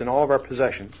Testament that's in all of our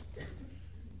possessions.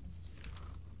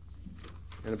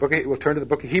 We'll turn to the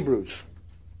book of Hebrews.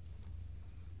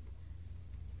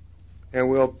 And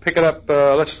we'll pick it up,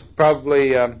 let's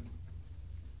probably, the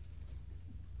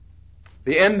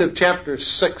end of chapter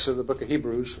 6 of the book of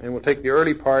Hebrews, and we'll take the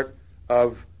early part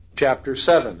of chapter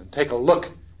 7 and take a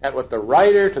look at what the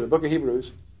writer to the book of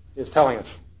Hebrews is telling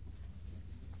us.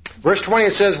 Verse 20,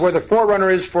 it says, where the forerunner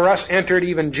is for us entered,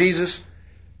 even Jesus,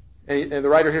 and the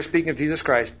writer here speaking of Jesus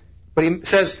Christ, but he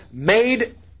says,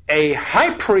 made a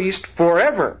high priest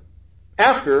forever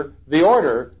after the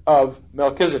order of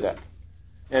Melchizedek.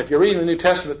 And if you're reading the New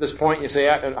Testament at this point, you say,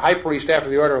 a high priest after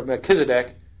the order of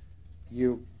Melchizedek,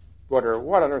 you wonder,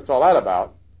 what on earth is all that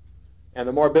about? And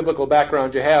the more biblical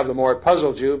background you have, the more it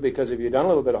puzzles you, because if you've done a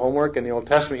little bit of homework in the Old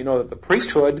Testament, you know that the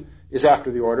priesthood is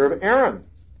after the order of Aaron.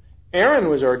 Aaron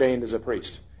was ordained as a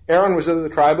priest. Aaron was of the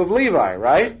tribe of Levi,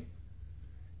 right?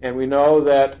 And we know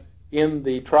that in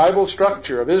the tribal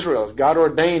structure of Israel, as God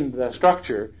ordained the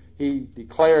structure, he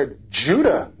declared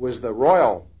Judah was the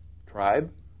royal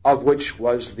tribe, of which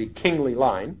was the kingly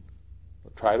line,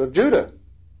 the tribe of Judah.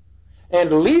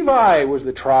 And Levi was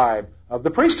the tribe of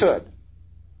the priesthood.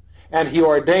 And he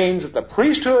ordains that the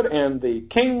priesthood and the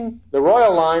king, the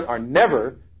royal line, are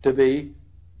never to be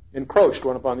encroached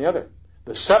one upon the other.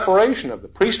 The separation of the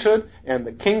priesthood and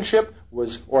the kingship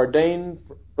was ordained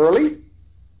early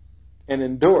and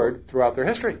endured throughout their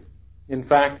history. In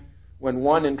fact, when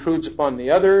one intrudes upon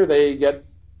the other, they get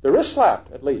the wrist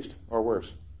slapped, at least, or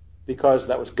worse, because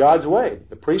that was God's way.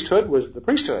 The priesthood was the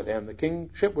priesthood, and the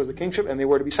kingship was the kingship, and they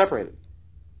were to be separated.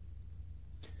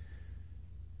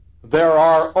 There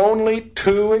are only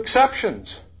 2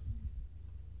 exceptions,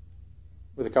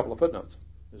 with a couple of footnotes.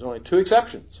 There's only 2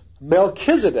 exceptions.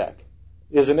 Melchizedek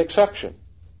is an exception.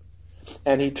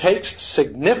 And he takes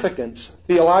significance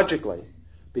theologically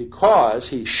because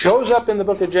he shows up in the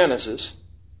book of Genesis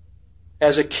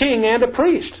as a king and a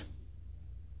priest.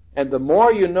 And the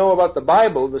more you know about the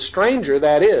Bible, the stranger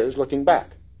that is looking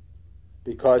back,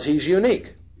 because he's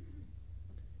unique.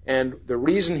 And the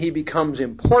reason he becomes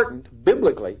important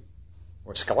biblically,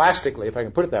 or scholastically, if I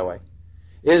can put it that way,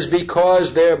 is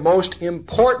because their most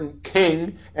important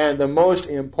king and the most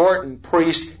important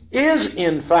priest is,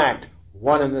 in fact,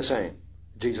 one and the same,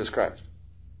 Jesus Christ.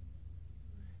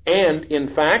 And, in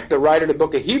fact, the writer of the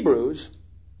book of Hebrews,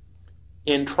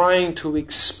 in trying to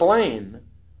explain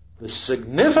the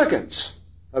significance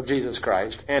of Jesus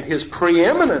Christ and his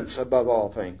preeminence above all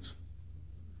things,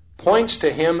 points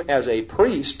to him as a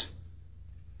priest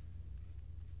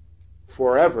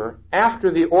forever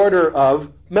after the order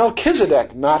of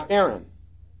Melchizedek, not Aaron.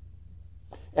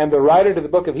 And the writer to the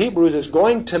book of Hebrews is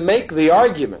going to make the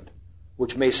argument,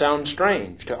 which may sound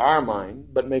strange to our mind,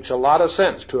 but makes a lot of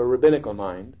sense to a rabbinical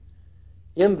mind,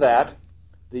 in that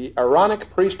the Aaronic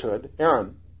priesthood,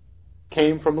 Aaron,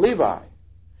 came from Levi.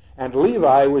 And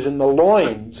Levi was in the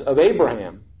loins of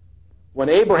Abraham when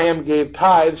Abraham gave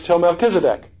tithes to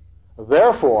Melchizedek.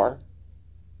 Therefore,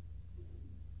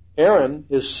 Aaron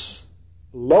is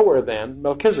lower than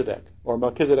Melchizedek, or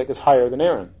Melchizedek is higher than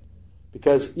Aaron.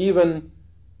 Because even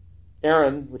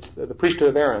Aaron, which the priesthood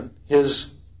of Aaron,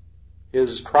 his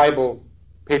tribal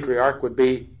patriarch would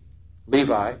be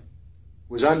Levi,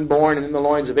 was unborn and in the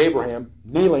loins of Abraham,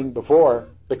 kneeling before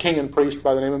the king and priest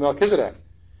by the name of Melchizedek.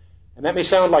 And that may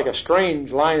sound like a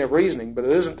strange line of reasoning, but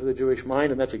it isn't to the Jewish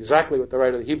mind, and that's exactly what the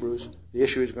writer of the Hebrews, the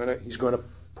issue he's going to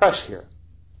press here.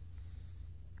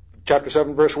 Chapter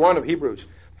 7, verse 1 of Hebrews.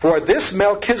 For this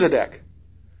Melchizedek,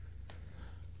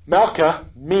 Malcha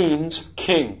means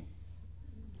king.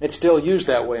 It's still used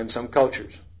that way in some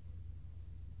cultures.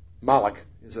 Malach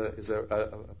is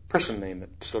a person name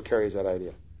that still carries that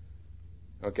idea.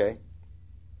 Okay?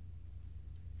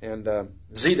 And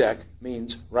Zedek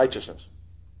means righteousness.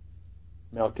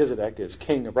 Melchizedek is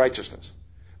king of righteousness.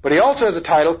 But he also has a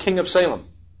title, king of Salem.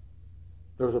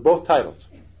 Those are both titles.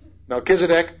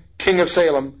 Melchizedek, king of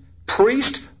Salem,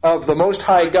 priest of the Most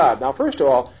High God. Now, first of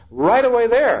all, right away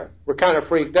there, we're kind of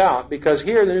freaked out because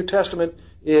here the New Testament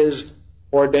is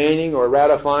ordaining or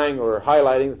ratifying or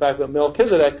highlighting the fact that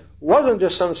Melchizedek wasn't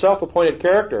just some self-appointed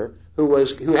character who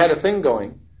had a thing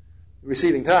going,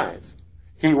 receiving tithes.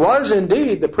 He was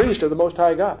indeed the priest of the Most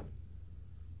High God.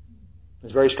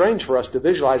 It's very strange for us to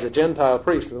visualize a Gentile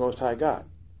priest of the Most High God.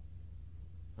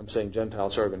 I'm saying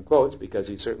Gentile sort of in quotes because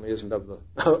he certainly isn't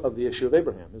of the issue of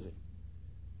Abraham, is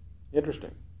he?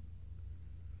 Interesting.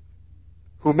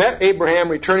 Who met Abraham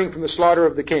returning from the slaughter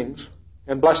of the kings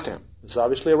and blessed him. This is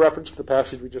obviously a reference to the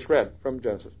passage we just read from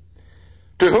Genesis.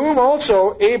 To whom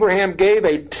also Abraham gave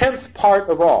a 10th part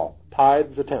of all.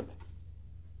 Tithe is a 10th.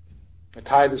 A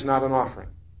tithe is not an offering.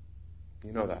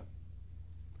 You know that.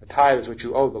 A tithe is what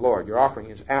you owe the Lord. Your offering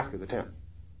is after the 10th.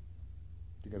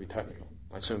 You're going to be technical.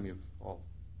 I assume you all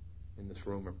in this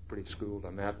room are pretty schooled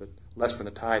on that, but less than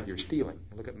a tithe you're stealing.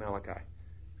 Look at Malachi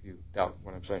if you doubt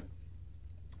what I'm saying.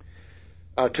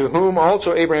 To whom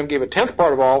also Abraham gave a 10th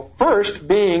part of all, first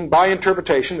being by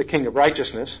interpretation the king of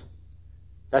righteousness.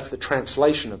 That's the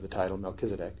translation of the title,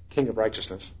 Melchizedek, king of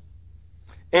righteousness.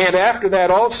 And after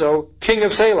that also, king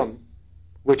of Salem,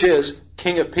 which is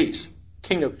king of peace,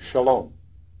 king of shalom.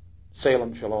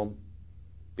 Salem, shalom,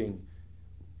 being,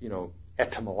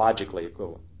 etymologically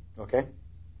equivalent. Okay?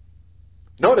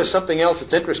 Notice something else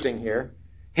that's interesting here.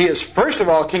 He is first of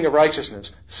all king of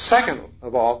righteousness, second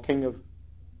of all king of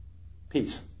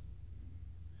peace.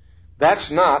 That's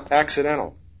not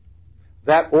accidental.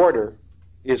 That order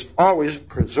is always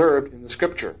preserved in the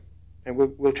Scripture. And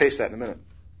we'll chase that in a minute.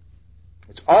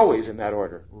 It's always in that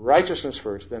order. Righteousness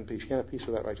first, then peace. You can't have peace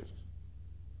without righteousness.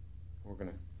 We're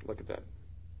going to look at that.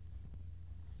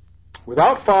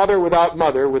 Without father, without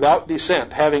mother, without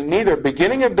descent, having neither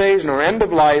beginning of days nor end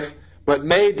of life, but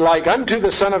made like unto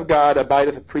the Son of God,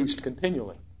 abideth a priest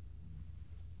continually.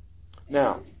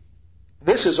 Now,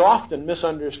 this is often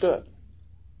misunderstood.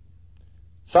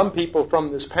 Some people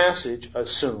from this passage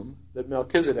assume that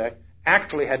Melchizedek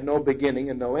actually had no beginning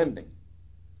and no ending.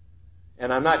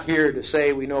 And I'm not here to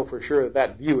say we know for sure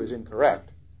that view is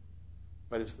incorrect,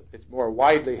 but it's more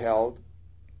widely held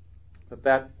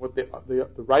that what the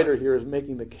writer here is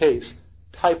making the case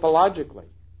typologically.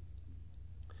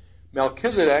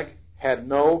 Melchizedek had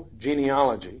no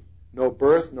genealogy, no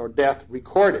birth nor death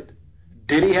recorded.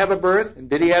 Did he have a birth and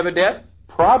did he have a death?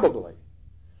 Probably.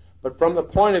 But from the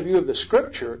point of view of the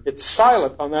Scripture, it's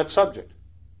silent on that subject.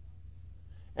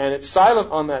 And it's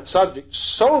silent on that subject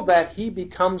so that he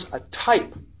becomes a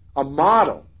type, a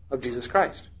model of Jesus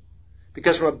Christ.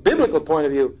 Because from a biblical point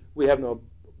of view, we have no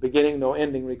beginning, no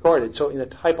ending recorded. So in a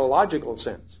typological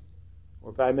sense,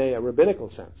 or if I may, a rabbinical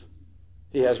sense,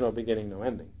 he has no beginning, no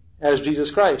ending. As Jesus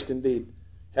Christ, indeed,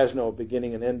 has no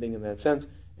beginning and ending in that sense,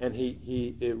 and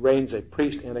he reigns a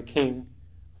priest and a king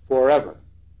forever.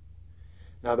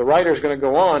 Now the writer is going to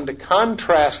go on to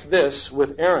contrast this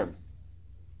with Aaron.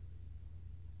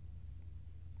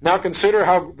 Now consider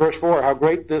verse 4, how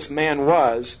great this man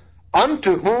was,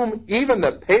 unto whom even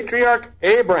the patriarch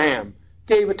Abraham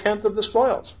gave a tenth of the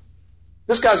spoils.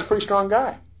 This guy's a pretty strong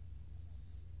guy.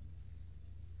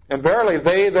 And verily,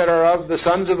 they that are of the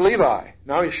sons of Levi.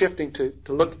 Now he's shifting to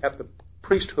look at the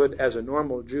priesthood as a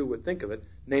normal Jew would think of it,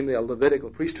 namely a Levitical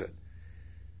priesthood.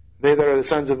 They that are the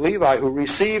sons of Levi who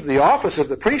receive the office of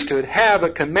the priesthood have a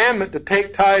commandment to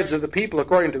take tithes of the people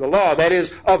according to the law, that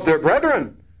is, of their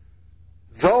brethren,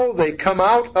 though they come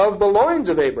out of the loins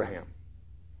of Abraham.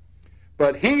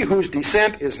 But he whose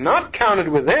descent is not counted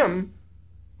with them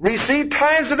received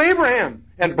tithes of Abraham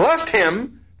and blessed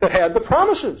him that had the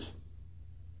promises.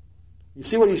 You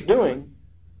see what he's doing?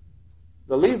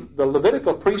 The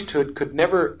Levitical priesthood could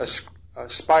never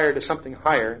aspire to something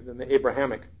higher than the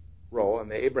Abrahamic role,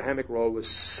 and the Abrahamic role was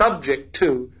subject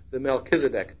to the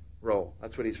Melchizedek role.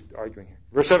 That's what he's arguing here.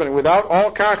 Verse 7, without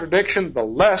all contradiction, the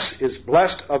less is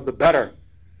blessed of the better.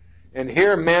 And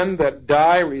here men that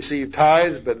die receive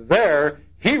tithes, but there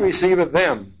he receiveth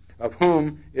them, of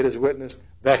whom it is witnessed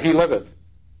that he liveth.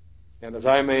 And as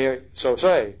I may so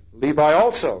say, Levi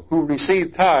also, who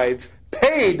received tithes,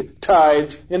 paid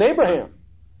tithes in Abraham.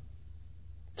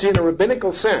 See, in a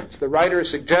rabbinical sense, the writer is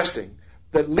suggesting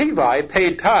that Levi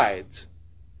paid tithes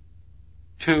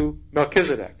to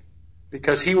Melchizedek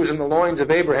because he was in the loins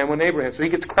of Abraham when Abraham, so he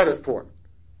gets credit for it.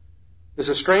 There's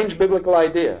a strange biblical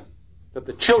idea that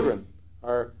the children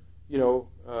are,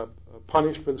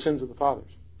 punished for the sins of the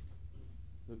fathers.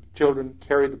 The children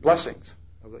carry the blessings.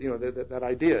 That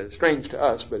idea is strange to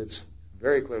us, but it's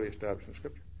very clearly established in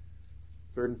Scripture.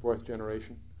 Third and fourth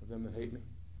generation of them that hate me,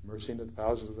 mercy unto the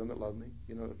thousands of them that love me.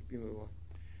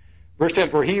 Verse 10,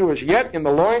 for he was yet in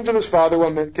the loins of his father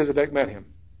when Melchizedek met him.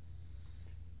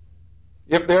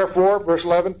 If therefore, verse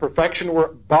 11, perfection were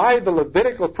by the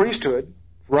Levitical priesthood,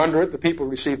 for under it the people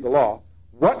received the law,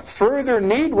 what further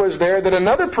need was there that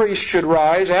another priest should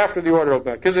rise after the order of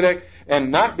Melchizedek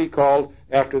and not be called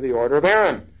after the order of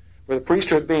Aaron? For the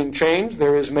priesthood being changed,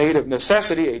 there is made of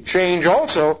necessity a change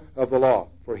also of the law.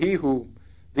 For he who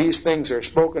these things are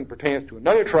spoken pertaineth to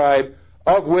another tribe,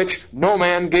 of which no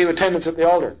man gave attendance at the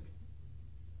altar.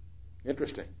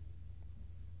 Interesting.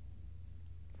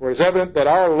 For it is evident that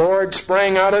our Lord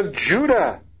sprang out of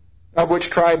Judah, of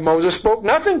which tribe Moses spoke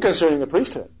nothing concerning the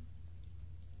priesthood.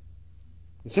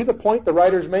 You see the point the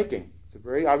writer is making?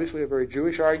 It's obviously a very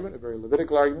Jewish argument, a very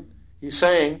Levitical argument. He's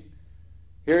saying,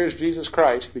 here's Jesus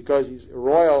Christ because he's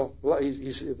royal,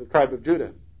 he's the tribe of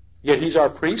Judah. Yet he's our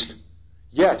priest?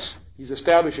 Yes, he's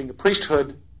establishing a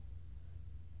priesthood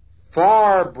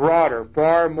far broader,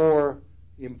 far more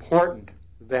important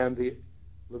than the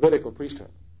Levitical priesthood.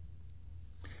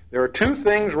 There are two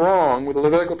things wrong with the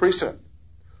Levitical priesthood.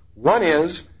 One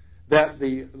is that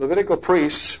the Levitical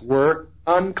priests were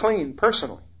unclean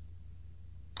personally.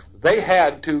 They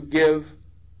had to give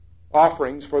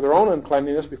offerings for their own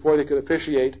uncleanliness before they could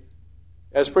officiate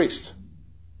as priests.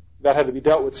 That had to be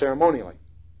dealt with ceremonially,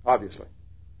 obviously.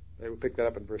 They would pick that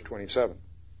up in verse 27.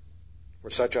 For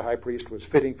such a high priest was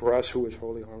fitting for us, who was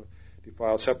holy, harmless,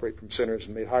 defiled, separate from sinners,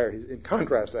 and made higher. In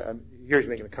contrast, here he's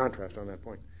making a contrast on that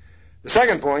point. The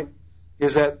second point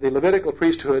is that the Levitical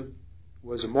priesthood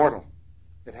was immortal.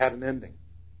 It had an ending.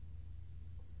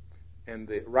 And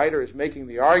the writer is making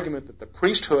the argument that the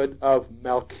priesthood of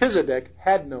Melchizedek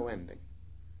had no ending.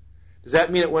 Does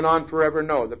that mean it went on forever?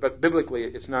 No, but biblically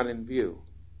it's not in view.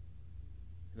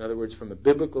 In other words, from a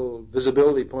biblical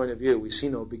visibility point of view, we see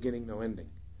no beginning, no ending.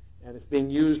 And it's being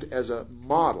used as a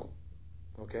model.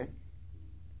 Okay?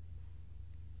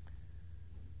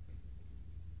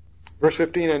 Verse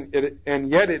 15, and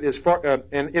yet it is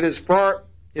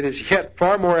yet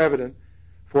far more evident,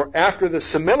 for after the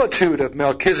similitude of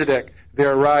Melchizedek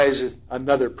there arises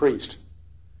another priest.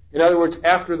 In other words,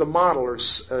 after the model or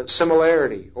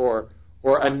similarity or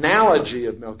analogy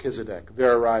of Melchizedek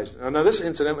there arises. Now this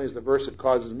incidentally is the verse that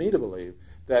causes me to believe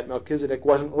that Melchizedek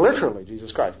wasn't literally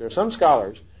Jesus Christ. There are some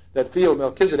scholars that feel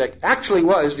Melchizedek actually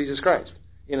was Jesus Christ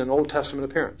in an Old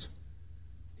Testament appearance.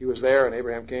 He was there, and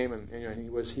Abraham came, and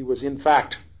he was in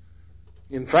fact,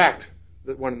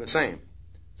 the one and the same.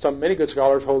 Many good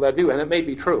scholars hold that view, and it may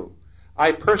be true.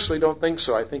 I personally don't think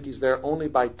so. I think he's there only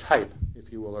by type,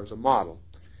 if you will, or as a model.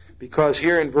 Because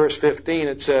here in verse 15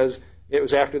 it says, it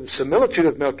was after the similitude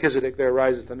of Melchizedek there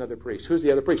arises another priest. Who's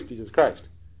the other priest? Jesus Christ.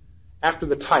 After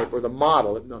the type or the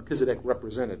model that Melchizedek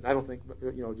represented. I don't think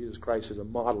Jesus Christ is a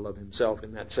model of himself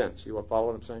in that sense. You follow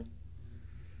what I'm saying?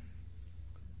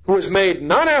 Who was made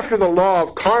not after the law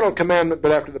of carnal commandment,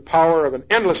 but after the power of an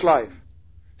endless life.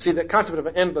 See, that concept of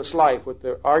an endless life, what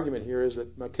the argument here is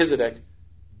that Melchizedek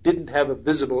didn't have a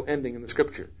visible ending in the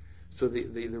Scripture. So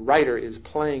the writer is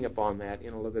playing upon that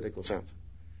in a Levitical sense.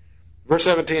 Verse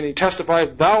 17, he testifies,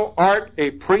 thou art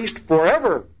a priest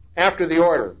forever after the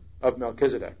order of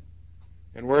Melchizedek.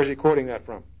 And where is he quoting that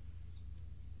from?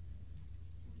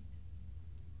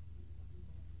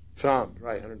 Psalms,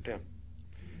 right, 110.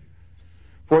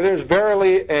 For there's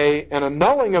verily an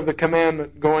annulling of the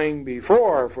commandment going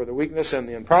before for the weakness and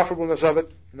the unprofitableness of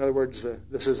it. In other words,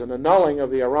 this is an annulling of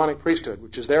the Aaronic priesthood,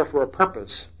 which is there for a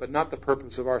purpose, but not the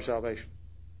purpose of our salvation,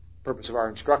 the purpose of our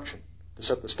instruction, to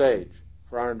set the stage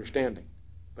for our understanding,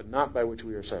 but not by which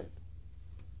we are saved.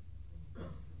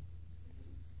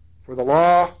 For the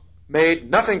law made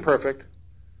nothing perfect,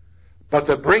 but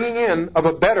the bringing in of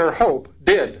a better hope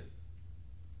did,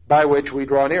 by which we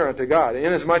draw near unto God,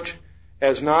 inasmuch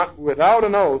as not without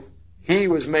an oath he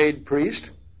was made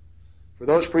priest. For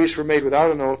those priests were made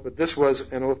without an oath, but this was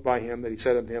an oath by him, that he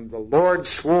said unto him, The Lord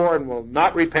swore and will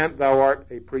not repent, thou art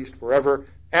a priest forever,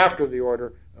 after the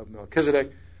order of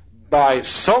Melchizedek. By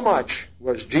so much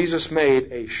was Jesus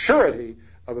made a surety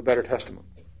of a better testament.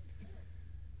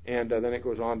 And then it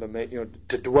goes on to make,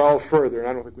 to dwell further, and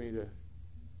I don't think we need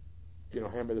to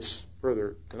hammer this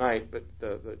further tonight, but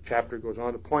the chapter goes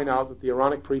on to point out that the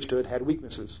Aaronic priesthood had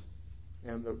weaknesses.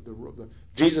 And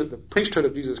the priesthood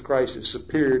of Jesus Christ is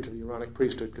superior to the Aaronic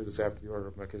priesthood because it's after the order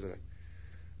of Melchizedek.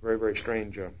 Very, very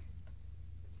strange.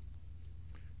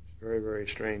 Very, very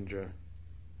strange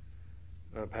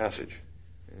passage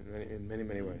in many,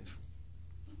 many ways.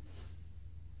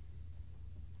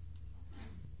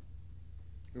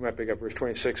 We might pick up verse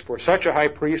 26. For such a high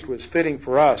priest was fitting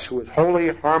for us, who was holy,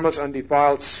 harmless,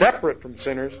 undefiled, separate from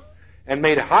sinners, and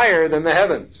made higher than the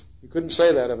heavens. You couldn't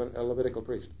say that of a Levitical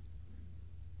priest.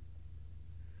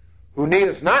 Who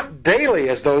needeth not daily,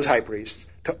 as those high priests,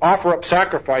 to offer up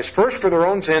sacrifice, first for their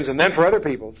own sins and then for other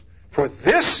people's. For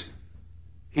this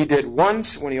he did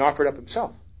once when he offered up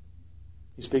himself.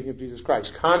 He's speaking of Jesus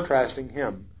Christ, contrasting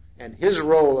him and his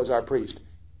role as our priest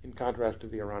in contrast to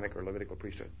the Aaronic or Levitical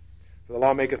priesthood. For the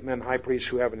law maketh men high priests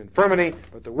who have an infirmity,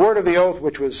 but the word of the oath,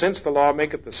 which was since the law,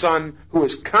 maketh the Son, who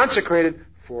is consecrated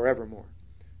forevermore.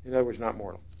 In other words, not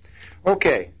mortal.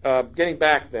 Okay, getting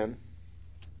back then.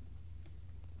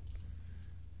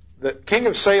 The king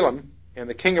of Salem and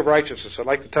the king of righteousness, I'd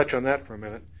like to touch on that for a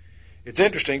minute. It's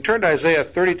interesting. Turn to Isaiah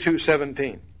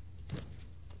 32:17.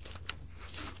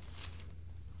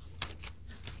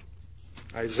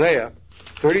 Isaiah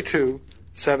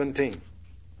 32:17.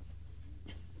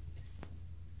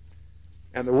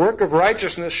 And the work of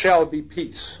righteousness shall be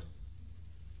peace.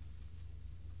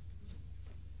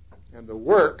 And the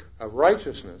work of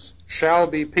righteousness shall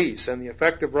be peace, and the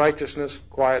effect of righteousness,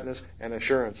 quietness, and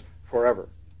assurance forever.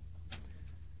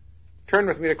 Turn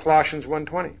with me to Colossians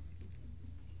 1:20.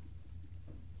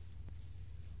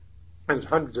 There's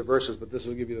hundreds of verses, but this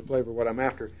will give you the flavor of what I'm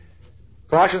after.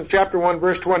 Colossians chapter 1,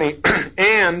 verse 20.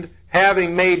 And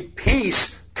having made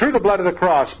peace through the blood of the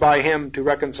cross, by him to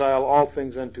reconcile all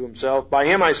things unto himself. By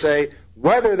him, I say,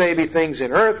 whether they be things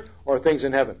in earth or things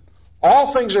in heaven.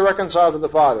 All things are reconciled to the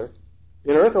Father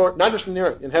in earth, or not just in the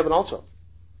earth, in heaven also.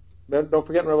 Don't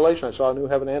forget in Revelation, I saw a new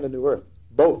heaven and a new earth.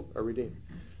 Both are redeemed.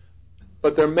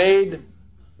 But they're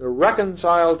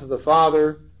reconciled to the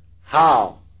Father.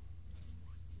 How?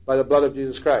 By the blood of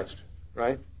Jesus Christ,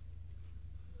 right?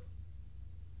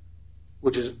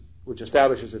 Which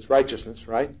establishes its righteousness,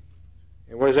 right?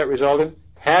 And what does that result in?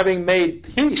 Having made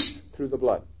peace through the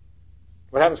blood.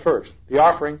 What happens first? The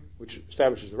offering, which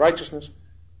establishes the righteousness,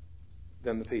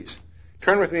 then the peace.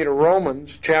 Turn with me to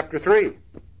Romans chapter 3.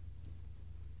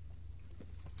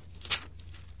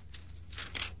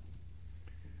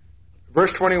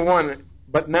 Verse 21,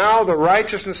 but now the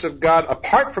righteousness of God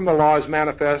apart from the law is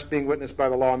manifest, being witnessed by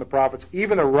the law and the prophets,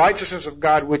 even the righteousness of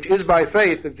God which is by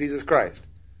faith of Jesus Christ.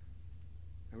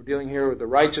 And we're dealing here with the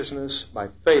righteousness by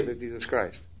faith of Jesus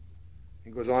Christ.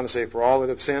 He goes on to say, for all that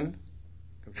have sinned,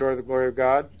 come short of the glory of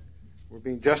God, we're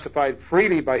being justified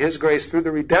freely by his grace through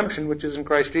the redemption which is in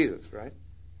Christ Jesus, right?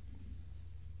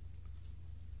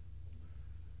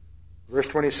 Verse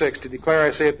 26, to declare, I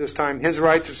say at this time, his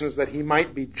righteousness, that he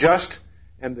might be just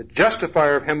and the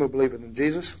justifier of him who believeth in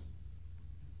Jesus.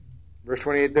 Verse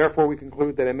 28, therefore we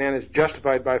conclude that a man is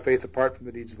justified by faith apart from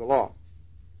the deeds of the law.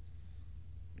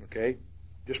 Okay,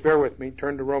 just bear with me.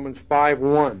 Turn to Romans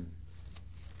 5:1.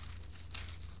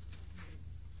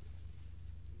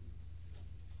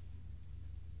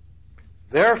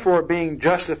 Therefore, being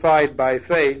justified by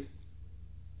faith,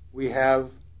 we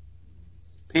have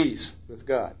peace with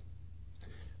God.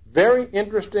 Very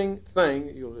interesting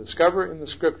thing you'll discover in the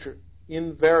Scripture,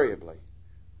 invariably.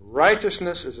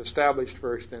 Righteousness is established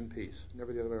first, then peace.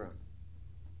 Never the other way around.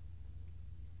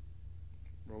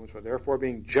 Romans 5, therefore,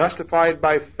 being justified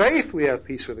by faith, we have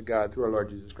peace with God through our Lord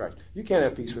Jesus Christ. You can't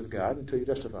have peace with God until you're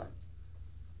justified.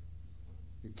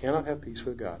 You cannot have peace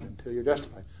with God until you're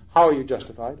justified. How are you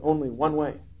justified? Only one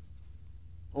way.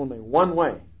 Only one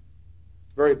way.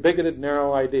 Very bigoted,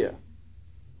 narrow idea.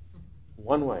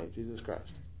 One way, Jesus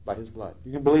Christ, by His blood.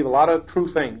 You can believe a lot of true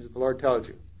things that the Lord tells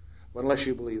you, but unless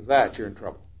you believe that, you're in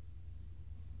trouble.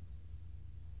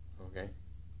 Okay?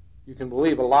 You can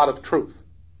believe a lot of truth,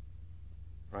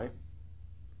 right?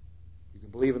 You can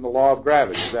believe in the law of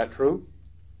gravity. Is that true?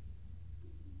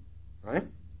 Right?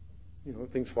 You know,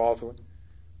 things fall to it.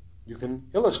 You can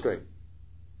illustrate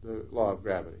the law of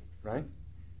gravity, right?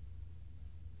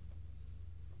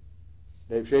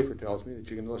 Dave Schaefer tells me that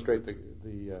you can illustrate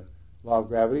the law of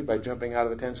gravity by jumping out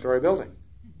of a 10-story building.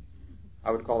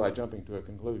 I would call that jumping to a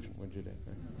conclusion, wouldn't you, Dave?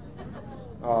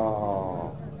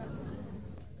 Oh.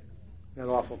 Isn't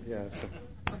that awful? Yeah.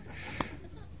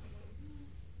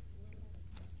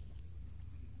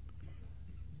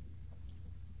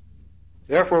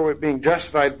 Therefore, we're being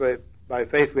justified by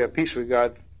faith. We have peace with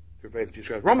God through faith in Jesus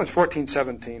Christ. Romans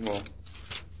 14:17 will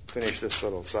finish this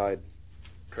little side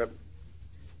trip.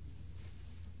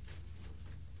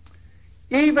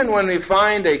 Even when we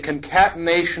find a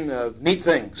concatenation of neat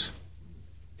things,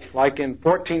 like in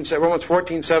Romans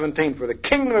 14:17, for the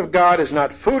kingdom of God is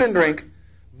not food and drink,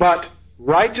 but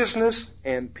righteousness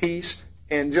and peace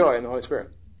and joy in the Holy Spirit.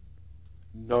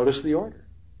 Notice the order.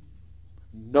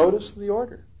 Notice the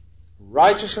order.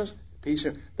 Righteousness, peace.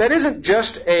 That isn't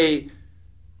just a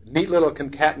neat little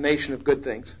concatenation of good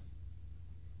things.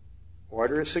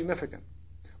 Order is significant.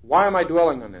 Why am I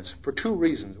dwelling on this? For two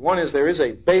reasons. One is there is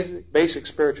a basic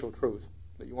spiritual truth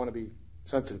that you want to be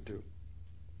sensitive to.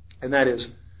 And that is,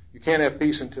 you can't have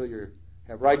peace until you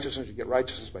have righteousness. You get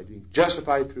righteousness by being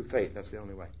justified through faith. That's the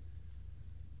only way.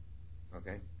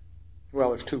 Okay? Well,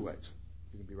 there's two ways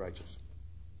you can be righteous.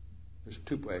 There's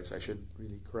two ways. I should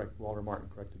really correct. Walter Martin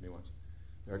corrected me once.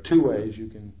 There are two ways you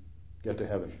can get to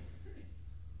heaven.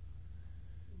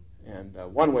 And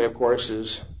one way, of course,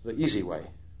 is the easy way.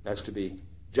 That's to be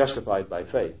justified by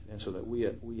faith, and so that we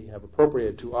have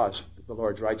appropriated to us the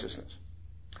Lord's righteousness.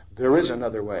 There is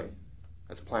another way.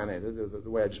 That's plan A. The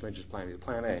way I just mentioned is plan B.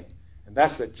 Plan A. And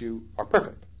that's that you are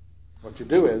perfect. What you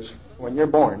do is, when you're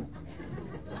born,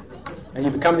 and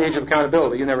you become the age of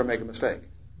accountability, you never make a mistake.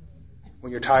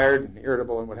 When you're tired and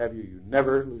irritable and what have you, you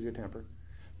never lose your temper.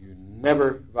 You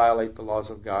never violate the laws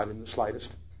of God in the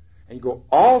slightest. And you go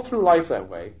all through life that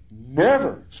way,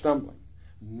 never stumbling,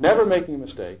 never making a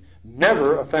mistake,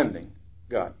 never offending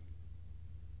God.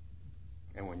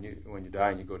 And when you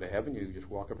die and you go to heaven, you just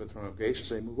walk up to the throne of grace and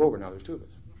say, move over, now there's two of us.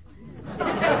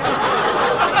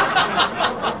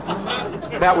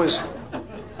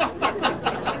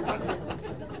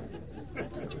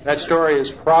 That story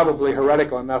is probably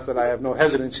heretical enough that I have no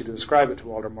hesitancy to ascribe it to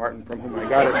Walter Martin, from whom I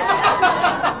got it.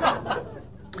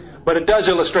 But it does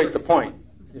illustrate the point,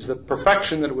 is that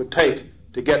perfection that it would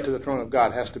take to get to the throne of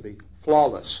God has to be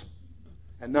flawless.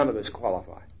 And none of us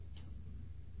qualify.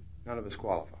 None of us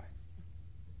qualify.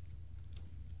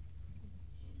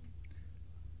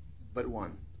 But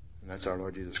one, and that's our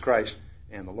Lord Jesus Christ.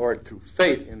 And the Lord, through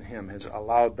faith in Him, has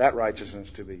allowed that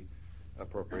righteousness to be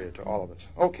appropriated to all of us.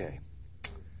 Okay.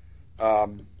 A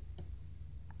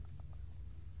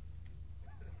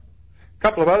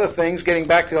couple of other things. Getting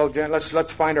back to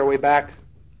let's find our way back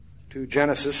to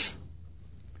Genesis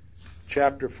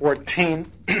chapter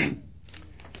 14.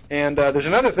 And there's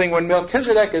another thing. When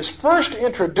Melchizedek is first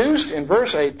introduced in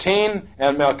verse 18,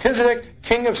 and Melchizedek,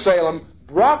 king of Salem,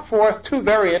 brought forth two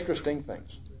very interesting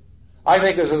things. I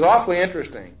think this is awfully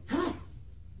interesting,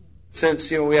 since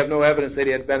we have no evidence that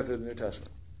he had benefited in the New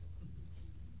Testament.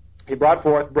 He brought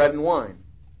forth bread and wine.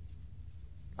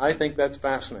 I think that's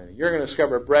fascinating. You're going to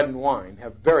discover bread and wine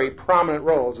have very prominent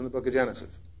roles in the book of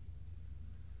Genesis.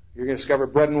 You're going to discover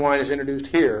bread and wine is introduced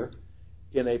here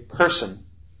in a person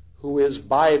who is,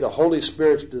 by the Holy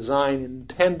Spirit's design,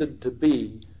 intended to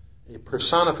be a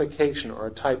personification or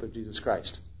a type of Jesus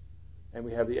Christ. And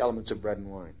we have the elements of bread and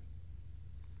wine.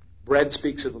 Bread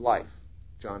speaks of life,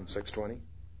 John 6:20.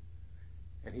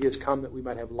 And He has come that we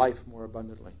might have life more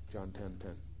abundantly, John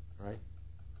 10:10. Right?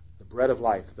 The bread of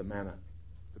life, the manna,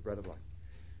 the bread of life.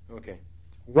 Okay.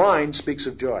 Wine speaks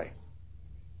of joy,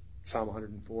 Psalm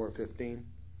 104:15.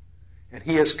 And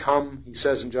He has come, He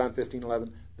says in John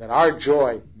 15:11, that our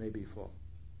joy may be full.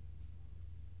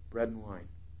 Bread and wine.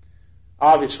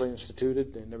 Obviously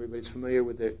instituted, and everybody's familiar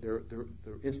with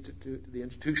the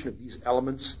institution of these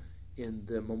elements in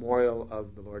the memorial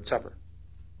of the Lord's Supper.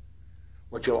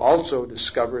 What you'll also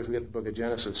discover as we get the book of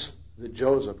Genesis, that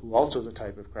Joseph, who also is a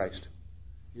type of Christ,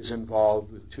 is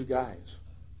involved with two guys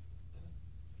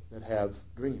that have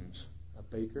dreams, a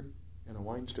baker and a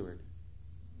wine steward.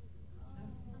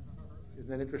 Isn't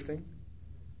that interesting?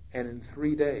 And in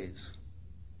 3 days,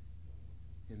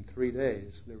 in 3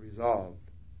 days, they're resolved.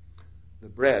 The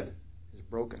bread is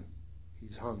broken.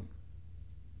 He's hung.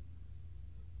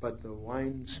 But the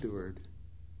wine steward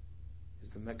is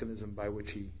the mechanism by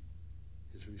which he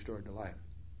is restored to life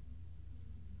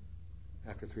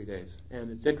after 3 days.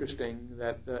 And it's interesting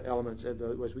that the elements, as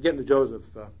we get into Joseph,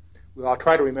 I'll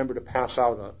try to remember to pass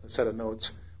out a set of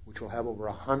notes which will have over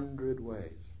 100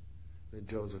 ways that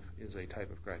Joseph is a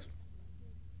type of Christ.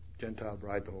 Gentile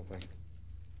bride, the whole thing.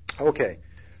 Okay.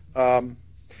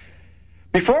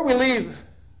 Before we leave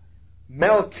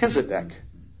Melchizedek,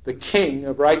 the king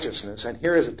of righteousness, and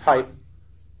here is a type,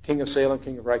 king of Salem,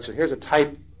 king of righteousness, here's a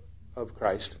type of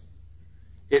Christ.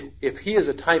 If he is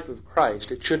a type of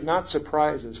Christ, it should not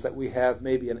surprise us that we have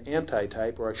maybe an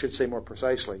antitype, or I should say more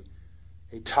precisely,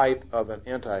 a type of an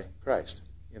antichrist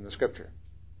in the Scripture.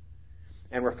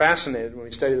 And we're fascinated when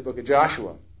we study the book of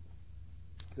Joshua.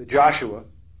 The Joshua,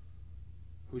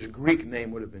 whose Greek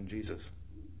name would have been Jesus,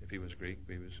 if he was Greek, if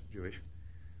he was Jewish,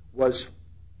 was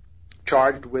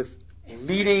charged with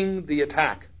leading the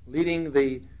attack, leading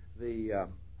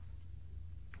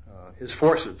his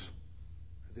forces,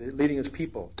 leading his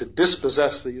people to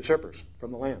dispossess the usurpers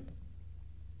from the land.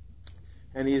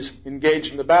 And he's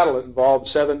engaged in the battle that involved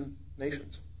 7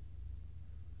 nations.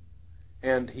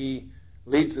 And he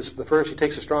leads he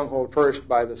takes the stronghold first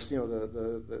by the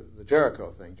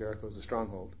Jericho thing. Jericho is the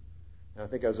stronghold. And I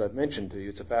think, as I've mentioned to you,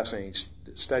 it's a fascinating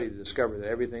study to discover that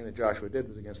everything that Joshua did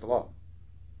was against the law.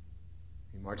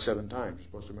 He marched 7 times. You're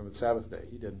supposed to remember the Sabbath day.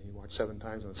 He didn't. He marched 7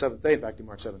 times on the 7th day. In fact, he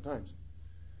marched 7 times.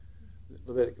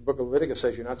 The book of Leviticus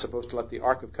says you're not supposed to let the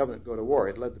Ark of Covenant go to war.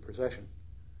 It led the procession.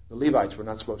 The Levites were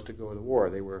not supposed to go to war.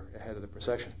 They were ahead of the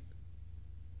procession.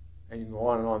 And you can go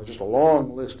on and on. There's just a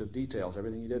long list of details.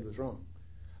 Everything he did was wrong.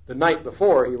 The night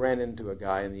before, he ran into a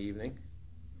guy in the evening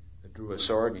that drew a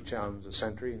sword, and he challenged a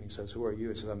sentry, and he says, "Who are you?"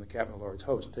 He says, "I'm the captain of the Lord's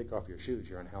host. Take off your shoes.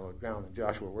 You're on hallowed ground." And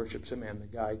Joshua worships him, and the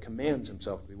guy commands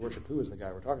himself to be worshipped. Who is the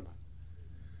guy we're talking about?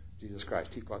 Jesus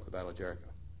Christ. He fought the battle of Jericho.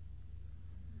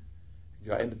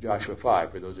 End of Joshua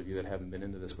 5, for those of you that haven't been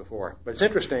into this before. But it's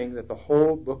interesting that the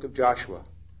whole book of Joshua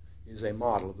is a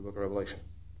model of the book of Revelation.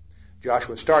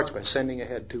 Joshua starts by sending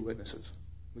ahead 2 witnesses.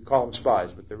 We call them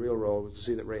spies, but their real role was to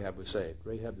see that Rahab was saved.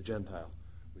 Rahab the Gentile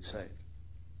was saved.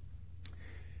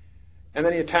 And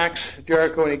then he attacks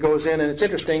Jericho and he goes in, and it's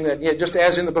interesting that just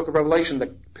as in the book of Revelation, the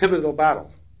pivotal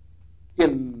battle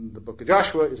in the book of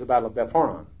Joshua is the battle of Beth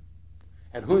Horon.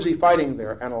 And who's he fighting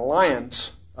there? An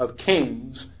alliance of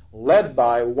kings led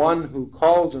by one who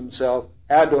calls himself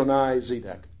Adonai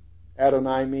Zedek.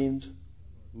 Adonai means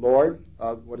Lord.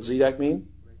 What does Zedek mean?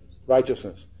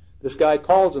 Righteousness. This guy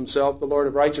calls himself the Lord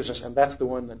of Righteousness, and that's the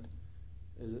one that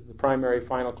is the primary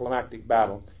final climactic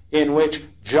battle, in which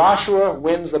Joshua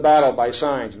wins the battle by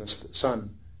signs, and the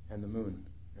sun and the moon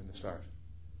and the stars.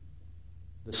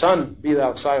 The sun, be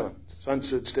thou silent. The sun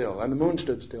stood still, and the moon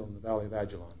stood still in the valley of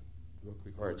Ajalon, the book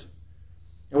records.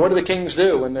 And what do the kings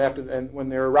do when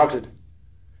they're routed?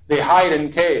 They hide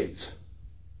in caves.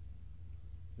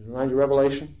 Does it remind you of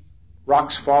Revelation?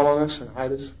 Rocks fall on us and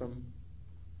hide us from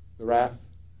the wrath.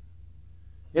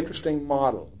 Interesting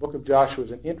model. The book of Joshua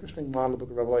is an interesting model of the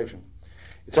book of Revelation.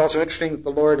 It's also interesting that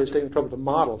the Lord has taken the trouble to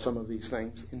model some of these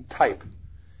things in type.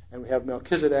 And we have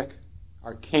Melchizedek,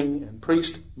 our king and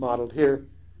priest, modeled here.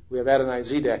 We have Adonai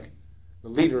Zedek, the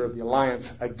leader of the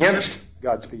alliance against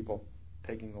God's people,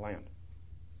 taking the land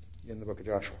in the book of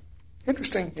Joshua.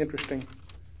 Interesting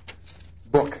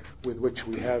book with which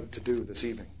we have to do this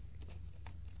evening.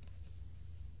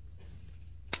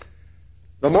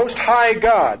 The Most High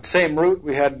God, same root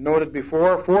we had noted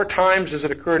before. 4 times does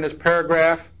it occur in this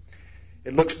paragraph.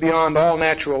 It looks beyond all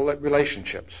natural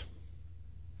relationships.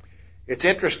 It's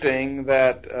interesting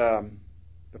that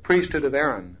the priesthood of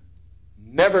Aaron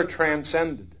never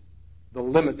transcended the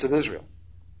limits of Israel.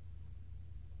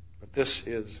 But this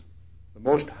is the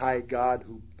Most High God,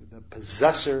 the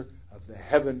possessor of the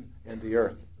heaven and the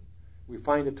earth. We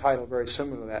find a title very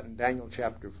similar to that in Daniel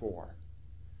chapter 4.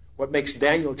 What makes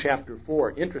Daniel chapter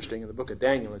 4 interesting in the book of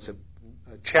Daniel, it's a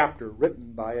chapter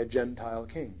written by a Gentile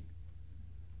king.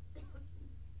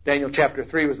 Daniel chapter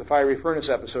 3 was the fiery furnace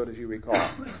episode, as you recall.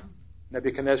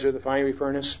 Nebuchadnezzar, the fiery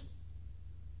furnace,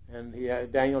 and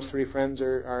Daniel's 3 friends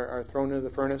are thrown into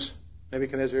the furnace.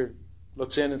 Nebuchadnezzar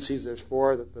looks in and sees there's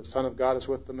 4, that the Son of God is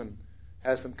with them, and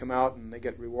has them come out, and they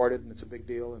get rewarded, and it's a big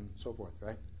deal, and so forth,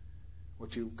 right?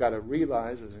 What you've got to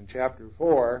realize is in chapter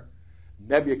 4,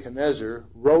 Nebuchadnezzar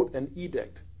wrote an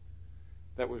edict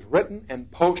that was written and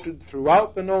posted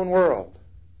throughout the known world.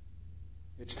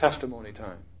 It's testimony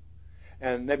time.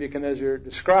 And Nebuchadnezzar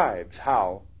describes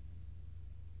how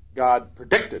God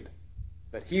predicted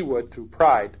that he would, through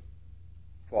pride,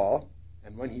 fall,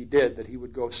 and when he did, that he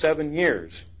would go 7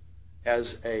 years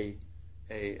as a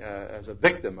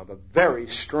victim of a very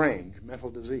strange mental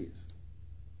disease,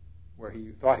 where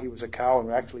he thought he was a cow and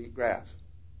would actually eat grass.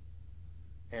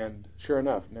 And sure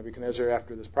enough, Nebuchadnezzar,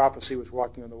 after this prophecy, was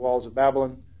walking on the walls of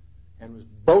Babylon and was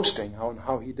boasting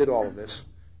how he did all of this,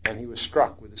 and he was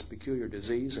struck with this peculiar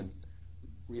disease and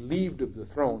relieved of the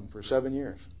throne for 7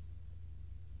 years.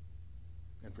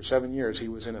 And for 7 years he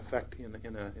was in effect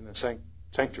in a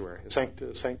sanctuary, a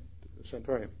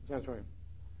sanatorium.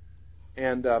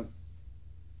 And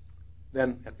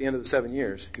then at the end of the 7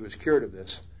 years, he was cured of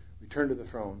this, returned to the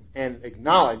throne, and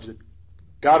acknowledged that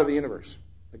God of the universe,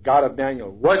 the God of Daniel,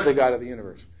 was the God of the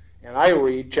universe. And I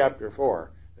read chapter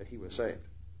 4 that he was saved.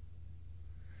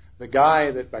 The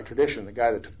guy that, by tradition, the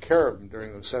guy that took care of him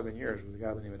during those 7 years was the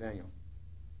guy by the name of Daniel.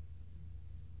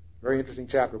 Very interesting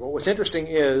chapter. But what's interesting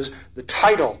is the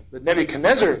title that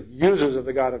Nebuchadnezzar uses of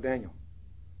the God of Daniel.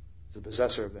 He's the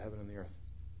possessor of the heaven and the earth,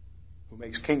 who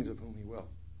makes kings of whom he will.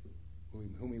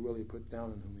 Whom he will he put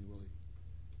down, and whom he will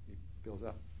he builds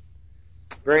up.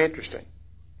 Very interesting.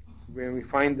 When we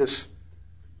find this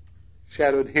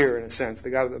shadowed here, in a sense, the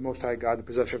God of the Most High God, the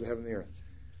possessor of the heaven and the earth.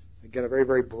 Again, a very,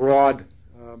 very broad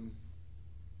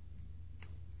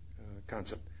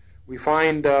concept. We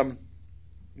find,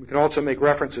 we can also make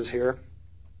references here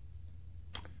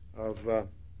of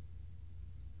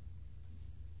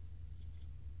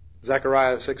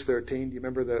Zechariah 6:13. Do you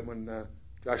remember that when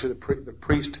Joshua the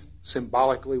priest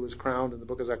symbolically was crowned in the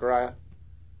book of Zechariah?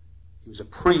 He was a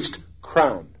priest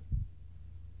crowned.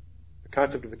 The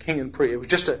concept of a king and priest. It was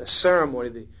just a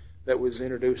ceremony that was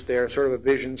introduced there, sort of a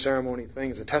vision ceremony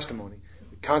thing as a testimony.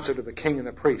 The concept of a king and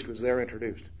a priest was there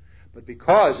introduced. But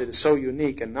because it is so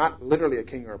unique and not literally a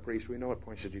king or a priest, we know it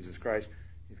points to Jesus Christ.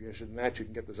 If you're interested in that, you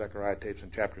can get the Zechariah tapes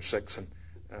in chapter 6 and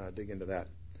dig into that.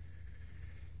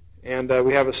 And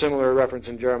we have a similar reference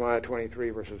in Jeremiah 23,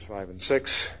 verses 5 and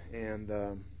 6, and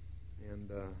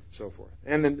so forth.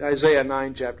 And in Isaiah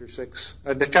 9, chapter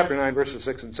 9, verses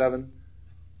 6 and 7,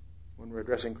 when we're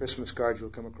addressing Christmas cards, you'll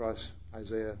come across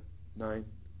Isaiah 9.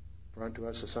 For unto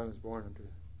us a son is born, unto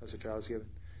us a child is given.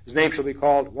 His name shall be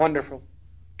called Wonderful,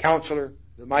 Counselor,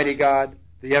 the Mighty God,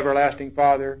 the Everlasting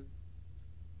Father,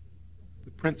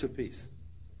 the Prince of Peace.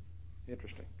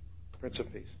 Interesting. Prince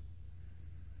of Peace.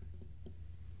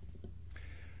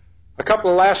 A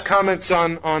couple of last comments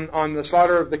on the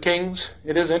slaughter of the kings.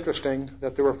 It is interesting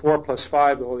that there were 4 plus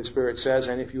 5, the Holy Spirit says,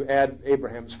 and if you add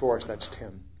Abraham's force, that's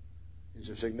 10. Is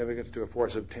there significance to a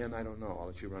force of 10? I don't know. I'll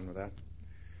let you run with that.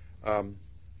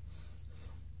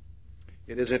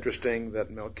 It is interesting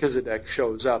that Melchizedek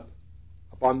shows up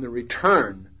upon the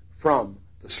return from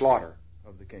the slaughter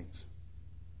of the kings,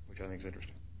 which I think is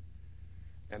interesting.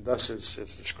 And thus is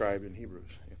described in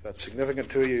Hebrews. If that's significant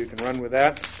to you, you can run with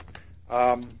that.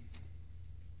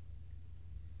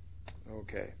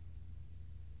 Okay.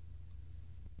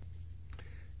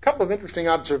 A couple of interesting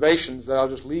observations that I'll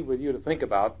just leave with you to think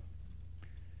about.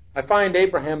 I find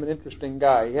Abraham an interesting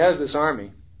guy. He has this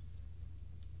army,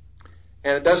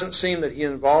 and it doesn't seem that he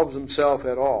involves himself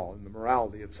at all in the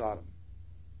morality of Sodom.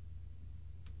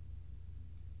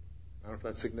 I don't know if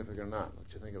that's significant or not. What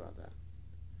you think about that?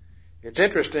 It's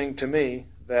interesting to me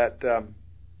that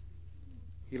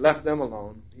he left them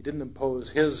alone. He didn't impose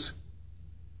his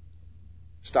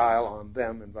style on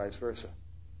them and vice versa.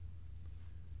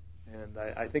 And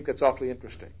I think that's awfully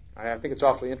interesting. I think it's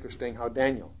awfully interesting how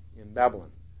Daniel in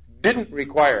Babylon didn't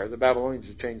require the Babylonians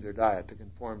to change their diet to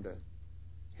conform to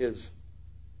his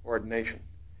ordination.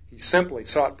 He simply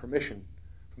sought permission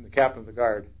from the captain of the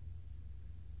guard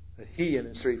that he and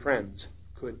his 3 friends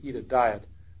could eat a diet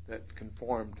that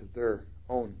conformed to their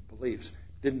own beliefs,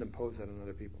 didn't impose that on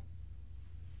other people.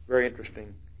 Very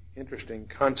interesting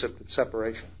concept of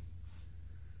separation.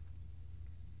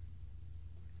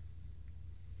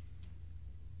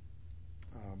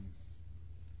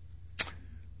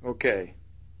 Okay.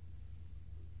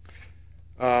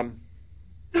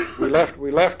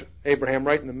 We left Abraham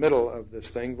right in the middle of this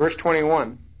thing. Verse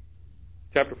 21,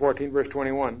 chapter 14, verse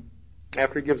 21,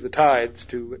 after he gives the tithes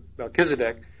to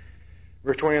Melchizedek,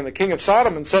 verse 21, the king of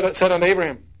Sodom said unto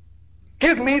Abraham,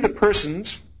 give me the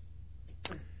persons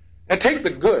and take the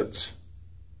goods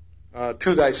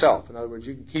to thyself. In other words,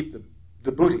 you can keep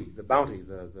the booty, the bounty,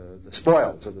 the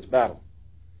spoils of this battle.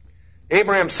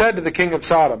 Abraham said to the king of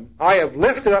Sodom, I have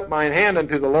lifted up mine hand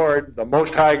unto the Lord, the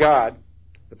Most High God,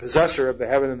 the possessor of the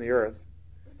heaven and the earth,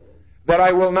 that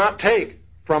I will not take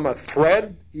from a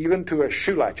thread even to a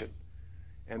shoe latchet,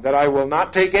 and that I will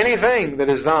not take anything that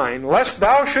is thine, lest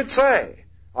thou should say,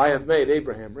 I have made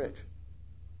Abraham rich.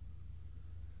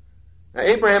 Now,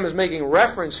 Abraham is making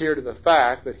reference here to the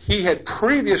fact that he had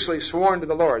previously sworn to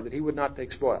the Lord that he would not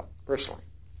take spoil, personally.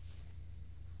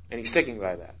 And he's sticking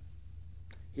by that.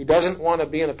 He doesn't want to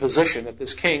be in a position that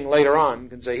this king later on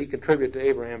can say he contributed to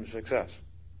Abraham's success.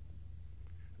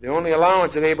 The only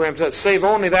allowance that Abraham says, save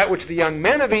only that which the young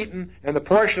men have eaten, and the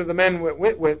portion of the men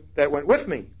that went with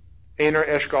me, Aner,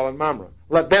 Eshcol, and Mamre.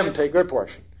 Let them take their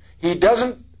portion. He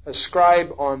doesn't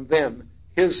ascribe on them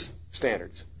his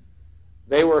standards.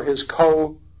 They were his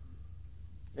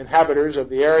co-inhabitants of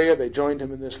the area. They joined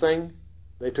him in this thing.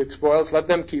 They took spoils. Let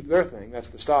them keep their thing. That's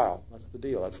the style. That's the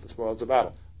deal. That's the spoils of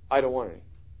battle. I don't want any.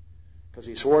 Because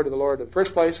he swore to the Lord in the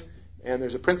first place, and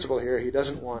there's a principle here. He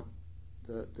doesn't want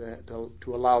to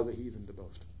allow the heathen to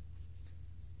boast.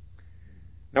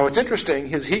 Now what's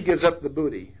interesting is he gives up the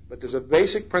booty, but there's a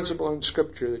basic principle in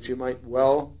Scripture that you might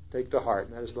well take to heart,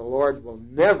 and that is the Lord will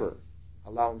never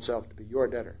allow himself to be your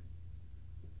debtor.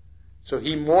 So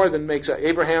he more than makes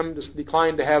Abraham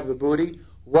decline to have the booty.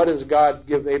 What does God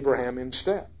give Abraham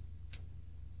instead?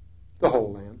 The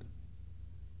whole land.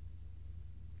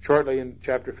 Shortly in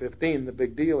chapter 15, the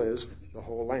big deal is the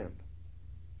whole land.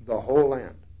 The whole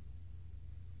land.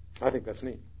 I think that's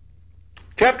neat.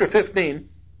 Chapter 15,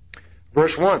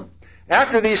 verse 1.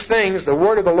 After these things, the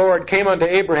word of the Lord came unto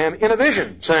Abraham in a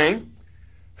vision, saying,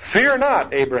 Fear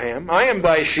not, Abraham, I am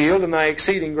thy shield and thy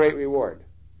exceeding great reward.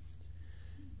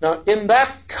 Now, in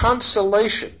that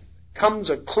consolation comes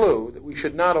a clue that we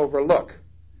should not overlook.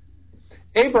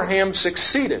 Abraham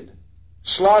succeeded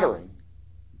slaughtering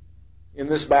in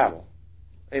this battle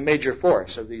a major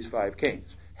force of these 5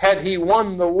 kings. Had he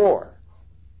won the war?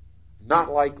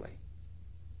 Not likely.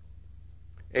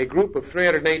 A group of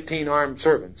 318 armed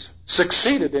servants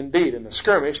succeeded indeed in a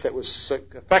skirmish that was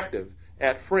effective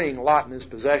at freeing Lot and his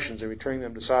possessions and returning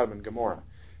them to Sodom and Gomorrah.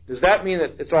 Does that mean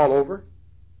that it's all over?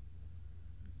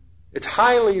 It's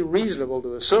highly reasonable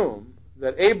to assume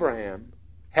that Abraham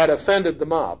had offended the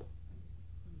mob,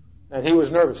 and he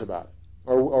was nervous about it,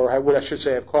 or what I should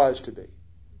say have cause to be.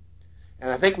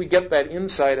 And I think we get that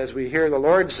insight as we hear the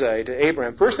Lord say to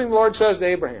Abraham. First thing the Lord says to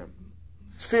Abraham,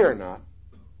 fear not.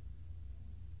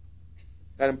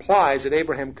 That implies that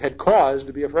Abraham had cause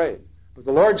to be afraid. But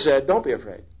the Lord said, don't be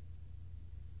afraid.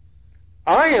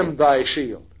 I am thy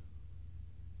shield.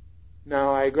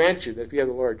 Now, I grant you that if you have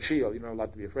the Lord's shield, you don't have a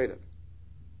lot to be afraid of.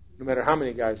 No matter how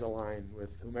many guys align with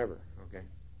whomever, okay?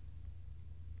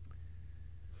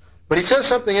 But he says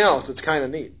something else that's kind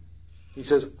of neat. He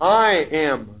says, I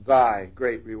am thy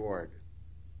great reward.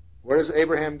 Where does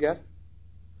Abraham get?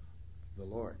 The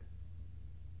Lord.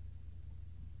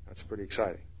 That's pretty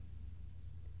exciting.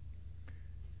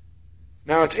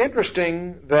 Now, it's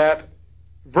interesting that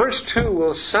verse 2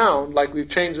 will sound like we've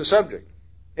changed the subject.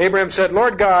 Abraham said,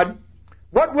 Lord God,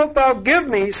 what wilt thou give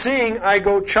me, seeing I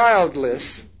go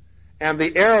childless, and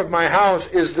the heir of my house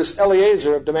is this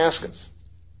Eliezer of Damascus?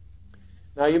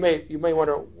 Now, you may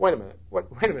wonder, wait a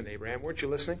minute, Abraham, weren't you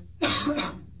listening?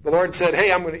 The Lord said,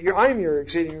 hey, I'm your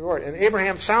exceeding reward. And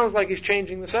Abraham sounds like he's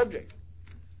changing the subject.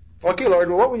 Okay, Lord,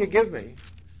 well, what will you give me,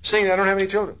 seeing I don't have any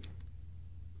children?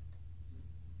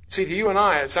 See, to you and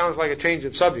I, it sounds like a change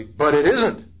of subject, but it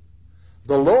isn't.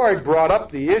 The Lord brought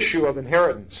up the issue of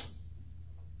inheritance,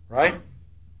 right?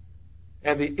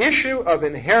 And the issue of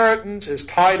inheritance is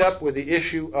tied up with the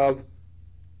issue of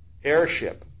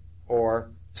heirship or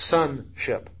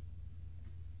sonship.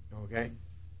 Okay?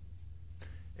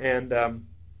 And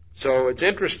so it's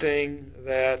interesting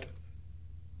that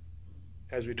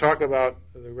as we talk about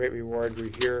the great reward,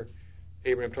 we hear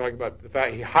Abraham talking about the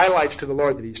fact he highlights to the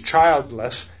Lord that he's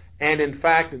childless, and in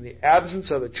fact, in the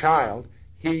absence of a child,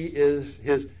 his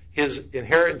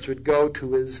inheritance would go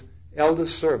to his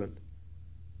eldest servant,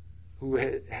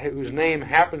 whose name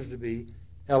happens to be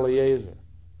Eliezer.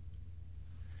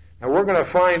 Now we're going to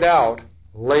find out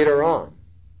later on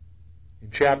in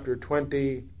chapter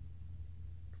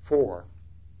 24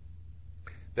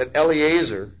 that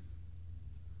Eliezer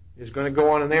is going to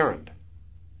go on an errand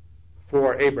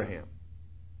for Abraham.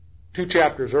 2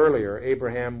 chapters earlier,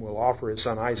 Abraham will offer his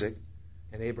son Isaac,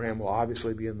 and Abraham will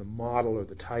obviously be in the model or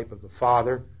the type of the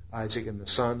father, Isaac and the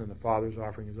son, and the father's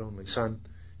offering his only son,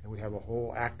 and we have a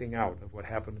whole acting out of what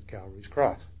happened at Calvary's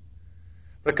cross.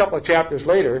 But a couple of chapters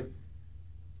later,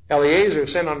 Eliezer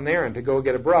is sent on an errand to go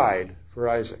get a bride for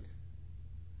Isaac.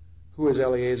 Who is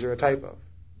Eliezer a type of?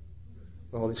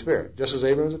 The Holy Spirit. Just as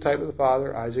Abraham is a type of the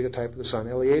father, Isaac a type of the son,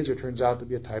 Eliezer turns out to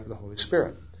be a type of the Holy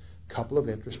Spirit. A couple of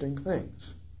interesting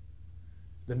things.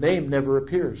 The name never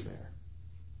appears there.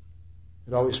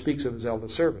 It always speaks of his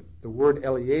eldest servant. The word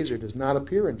Eliezer does not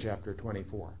appear in chapter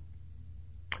 24.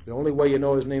 The only way you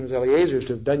know his name is Eliezer is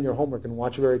to have done your homework and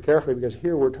watch very carefully, because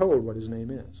here we're told what his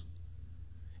name is.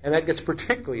 And that gets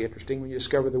particularly interesting when you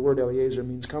discover the word Eliezer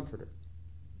means comforter.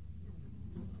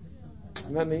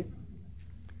 Isn't that neat?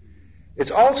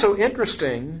 It's also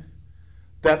interesting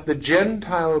that the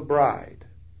Gentile bride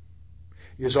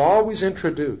is always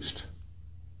introduced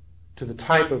to the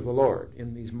type of the Lord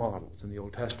in these models in the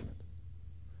Old Testament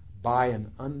by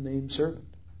an unnamed servant.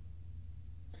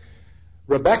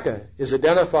 Rebekah is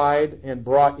identified and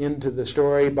brought into the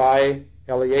story by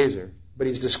Eliezer, but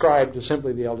he's described as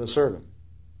simply the eldest servant.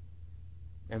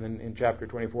 And then in chapter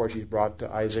 24, she's brought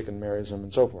to Isaac and marries him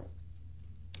and so forth.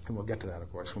 And we'll get to that,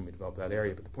 of course, when we develop that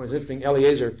area. But the point is interesting,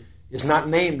 Eliezer is not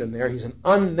named in there. He's an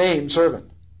unnamed servant.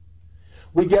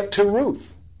 We get to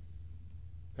Ruth.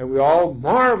 And we all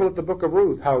marvel at the book of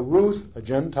Ruth, how Ruth, a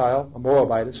Gentile, a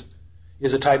Moabitess,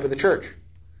 is a type of the church.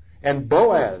 And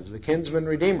Boaz, the kinsman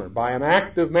redeemer, by an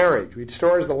act of marriage,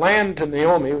 restores the land to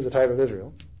Naomi, who was a type of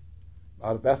Israel,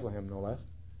 out of Bethlehem, no less.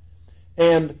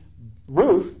 And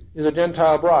Ruth is a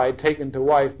Gentile bride taken to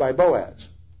wife by Boaz.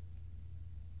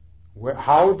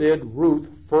 How did Ruth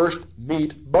first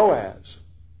meet Boaz?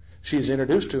 She's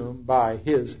introduced to him by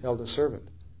his eldest servant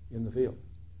in the field.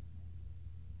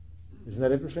 Isn't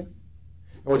that interesting?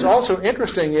 And what's also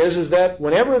interesting is that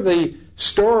whenever the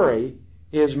story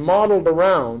is modeled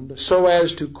around so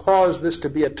as to cause this to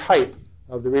be a type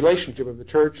of the relationship of the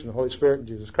church and the Holy Spirit and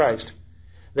Jesus Christ,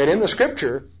 that in the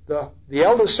Scripture, the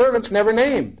eldest servant's never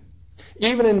named.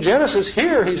 Even in Genesis,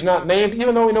 here he's not named.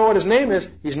 Even though we know what his name is,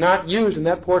 he's not used in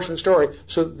that portion of the story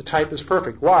so that the type is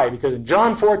perfect. Why? Because in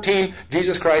John 14,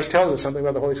 Jesus Christ tells us something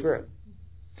about the Holy Spirit.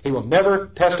 He will never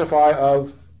testify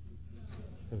of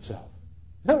himself.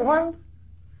 Isn't that wild?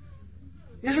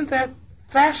 Isn't that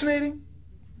fascinating?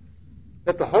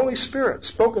 That the Holy Spirit,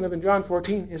 spoken of in John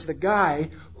 14, is the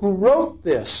guy who wrote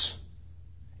this.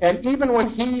 And even when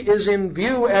he is in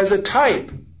view as a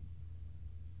type,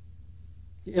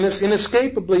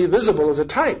 inescapably visible as a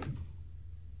type,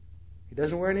 he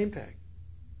doesn't wear a name tag.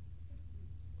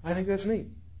 I think that's neat,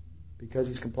 because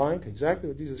he's complying to exactly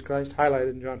what Jesus Christ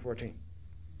highlighted in John 14.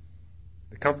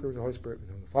 The Comforter of the Holy Spirit, with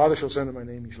whom the Father shall send in my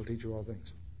name, he shall teach you all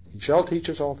things. He shall teach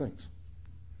us all things,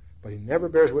 but he never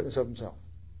bears witness of himself.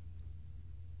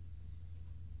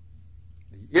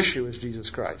 The issue is Jesus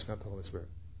Christ, not the Holy Spirit.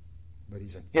 But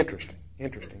he's an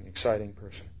interesting, exciting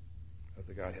person of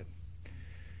the Godhead.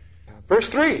 Verse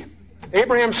 3,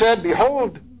 Abraham said,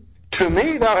 Behold, to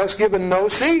me thou hast given no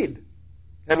seed,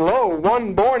 and lo,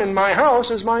 one born in my house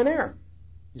is mine heir.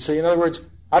 You see, in other words,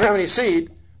 I don't have any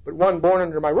seed, but one born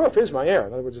under my roof is my heir.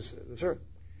 In other words, it's the servant.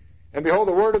 And behold,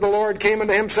 the word of the Lord came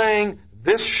unto him, saying,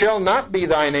 This shall not be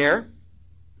thine heir,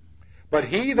 but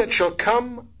he that shall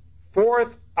come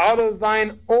forth out of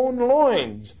thine own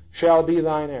loins shall be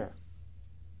thine heir.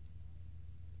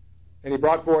 And he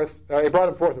brought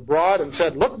him forth abroad and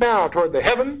said, Look now toward the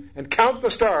heaven and count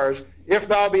the stars, if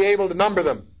thou be able to number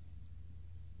them.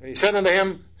 And he said unto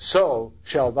him, So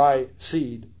shall thy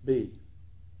seed be.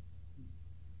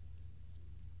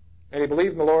 And he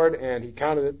believed in the Lord, and he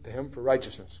counted it to him for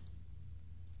righteousness.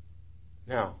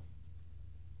 Now,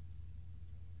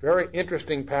 very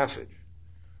interesting passage.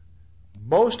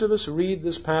 Most of us read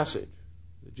this passage.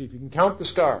 If you can count the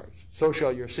stars, so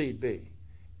shall your seed be.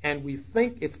 And we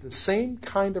think it's the same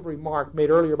kind of remark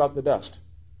made earlier about the dust.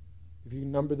 If you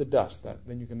number the dust,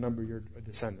 then you can number your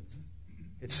descendants.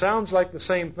 It sounds like the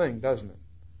same thing, doesn't it?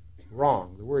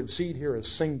 Wrong. The word seed here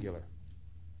is singular.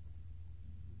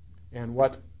 And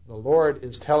what the Lord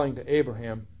is telling to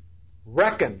Abraham,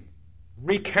 reckon,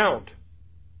 recount,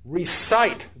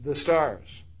 recite the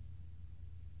stars.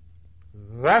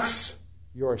 That's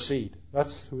your seed.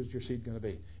 That's who is your seed going to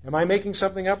be. Am I making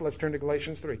something up? Let's turn to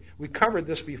Galatians 3. We covered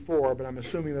this before, but I'm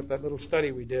assuming that little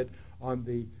study we did on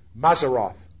the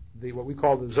Mazzaroth, what we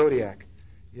call the zodiac,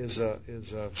 is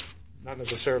not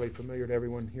necessarily familiar to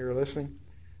everyone here listening.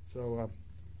 So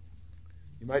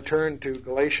you might turn to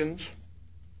Galatians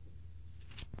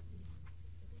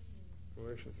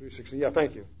 3:16. Yeah,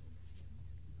 thank you.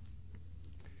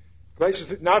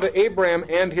 Now to Abraham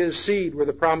and his seed were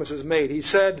the promises made. He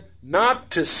said,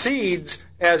 Not to seeds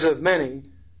as of many,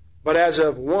 but as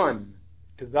of one,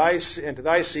 to thy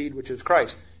seed, which is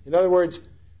Christ. In other words,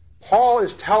 Paul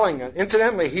is telling us,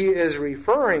 incidentally, he is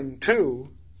referring to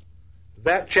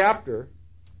that chapter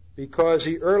because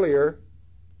he earlier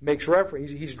makes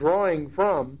reference, he's drawing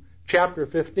from chapter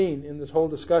 15 in this whole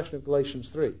discussion of Galatians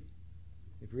 3.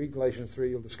 If you read Galatians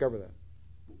 3, you'll discover that.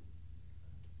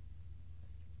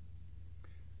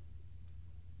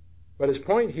 But his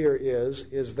point here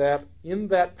is that in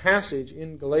that passage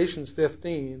in Galatians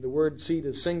 15, the word seed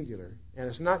is singular, and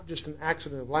it's not just an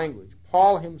accident of language.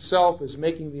 Paul himself is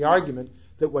making the argument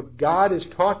that what God is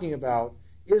talking about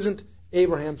isn't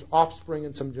Abraham's offspring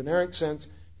in some generic sense,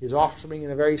 his offspring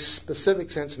in a very specific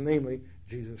sense, namely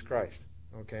Jesus Christ.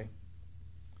 Okay?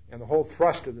 And the whole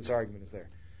thrust of this argument is there.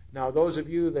 Now, those of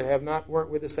you that weren't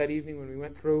with us that evening when we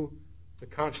went through the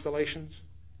constellations,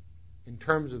 in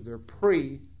terms of their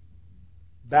pre-Babel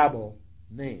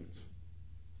names,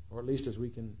 or at least as we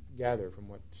can gather from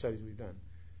what studies we've done,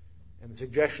 and the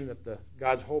suggestion that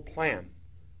God's whole plan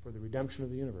for the redemption of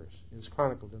the universe is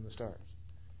chronicled in the stars,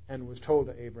 and was told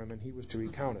to Abram, and he was to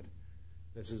recount it.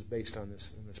 This is based on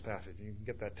this in this passage. And you can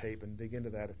get that tape and dig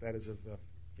into that if that is of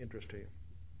interest to you.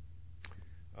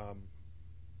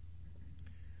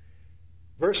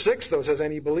 Verse 6, though, says,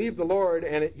 and he believed the Lord,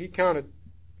 and he counted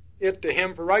it to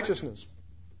him for righteousness.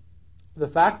 The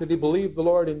fact that he believed the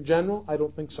Lord in general, I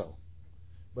don't think so.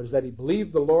 But is that he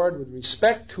believed the Lord with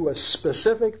respect to a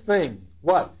specific thing.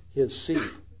 What? His seed.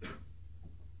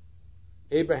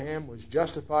 Abraham was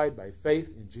justified by faith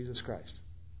in Jesus Christ.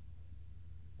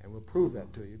 And we'll prove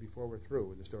that to you before we're through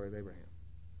with the story of Abraham.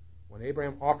 When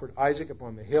Abraham offered Isaac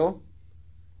upon the hill,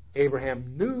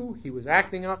 Abraham knew he was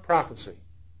acting out prophecy.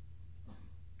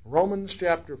 Romans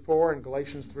chapter 4 and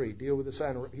Galatians 3 deal with this,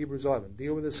 and Hebrews 11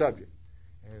 deal with this subject.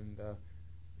 And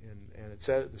it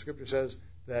says, the scripture says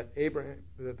that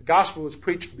that the gospel was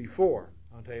preached before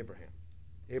unto Abraham.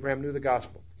 Abraham knew the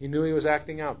gospel. He knew he was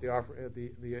acting out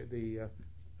the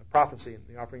prophecy and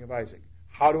the offering of Isaac.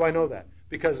 How do I know that?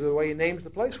 Because of the way he names the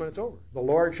place when it's over. The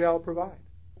Lord shall provide.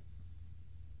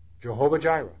 Jehovah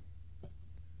Jireh.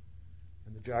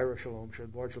 And the Jireh Shalom, the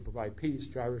Lord shall provide peace.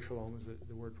 Jireh Shalom is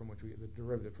the word from which the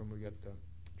derivative from which we get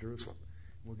Jerusalem.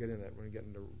 We'll get into that when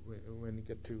we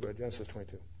get to Genesis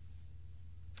 22.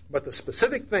 But the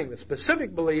specific thing, the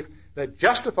specific belief that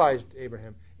justifies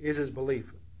Abraham is his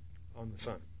belief on the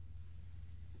Son.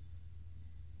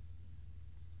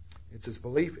 It's his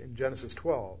belief in Genesis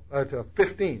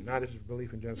 15, not his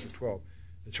belief in Genesis 12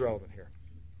 that's relevant here.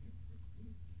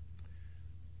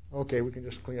 Okay, we can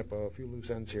just clean up a few loose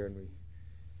ends here.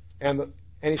 And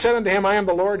he said unto him, I am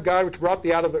the Lord God which brought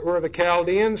thee out of the Ur of the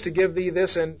Chaldeans to give thee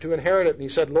this and to inherit it. And he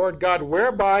said, Lord God,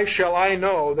 whereby shall I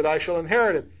know that I shall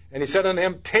inherit it? And he said unto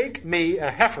him, take me a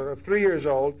heifer of 3 years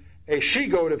old, a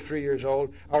she-goat of 3 years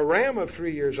old, a ram of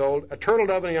 3 years old, a turtle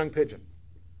dove, and a young pigeon.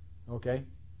 Okay?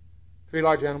 3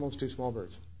 large animals, 2 small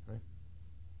birds. Right?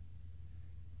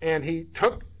 And he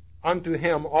took unto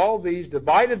him all these,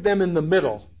 divided them in the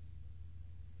middle,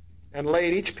 and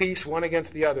laid each piece one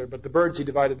against the other, but the birds he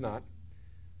divided not.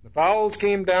 The fowls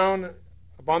came down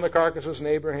upon the carcasses, and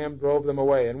Abraham drove them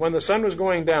away. And when the sun was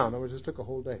going down, in other words, this took a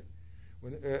whole day,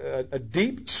 when a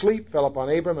deep sleep fell upon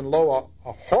Abram, and lo,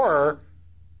 a horror,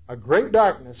 a great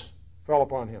darkness fell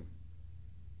upon him.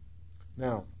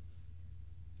 Now,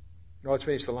 let's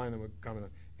finish the line that we're coming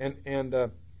on.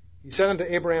 And he said unto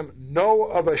Abraham, know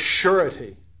of a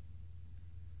surety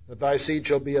that thy seed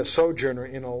shall be a sojourner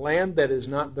in a land that is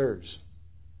not theirs,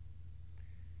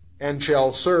 and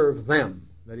shall serve them,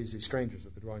 that is, the strangers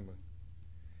at the dwelling place,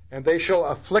 and they shall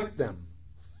afflict them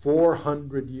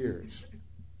 400 years.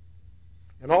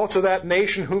 And also that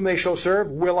nation whom they shall serve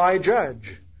will I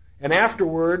judge, and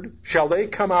afterward shall they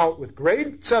come out with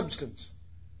great substance.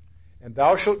 And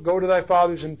thou shalt go to thy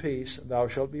fathers in peace, and thou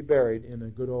shalt be buried in a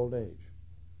good old age.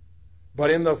 But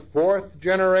in the 4th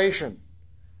generation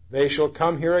they shall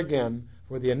come here again,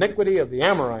 for the iniquity of the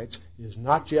Amorites is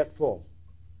not yet full.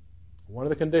 One of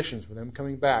the conditions for them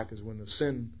coming back is when the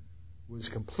sin was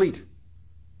complete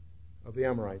of the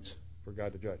Amorites for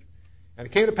God to judge. And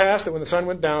it came to pass that when the sun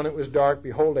went down, it was dark.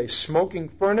 Behold, a smoking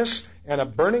furnace and a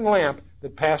burning lamp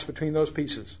that passed between those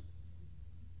pieces.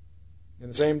 In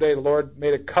the same day the Lord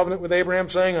made a covenant with Abraham,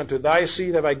 saying, unto thy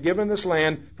seed have I given this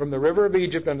land from the river of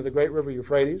Egypt unto the great river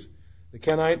Euphrates, the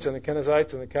Kenites and the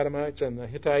Kenizzites and the Kadamites and the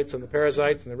Hittites and the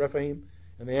Perizzites and the Rephaim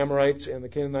and the Amorites and the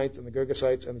Canaanites and the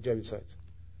Girgasites and the Jebusites.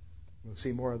 We'll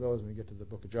see more of those when we get to the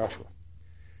book of Joshua.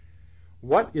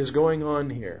 What is going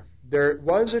on here? There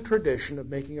was a tradition of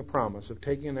making a promise, of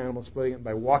taking an animal, splitting it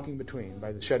by walking between,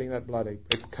 by the shedding of that blood,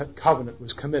 a covenant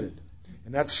was committed.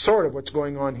 And that's sort of what's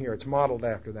going on here. It's modeled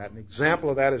after that. An example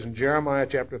of that is in Jeremiah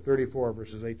chapter 34,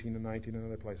 verses 18 and 19 and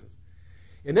other places.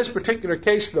 In this particular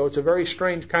case, though, it's a very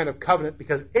strange kind of covenant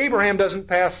because Abraham doesn't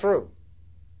pass through.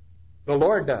 The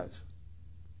Lord does.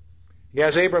 He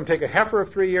has Abraham take a heifer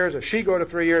of 3 years, a she-goat of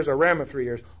 3 years, a ram of 3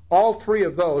 years. All 3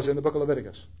 of those in the book of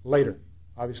Leviticus, later,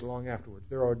 obviously long afterwards.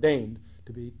 They're ordained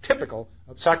to be typical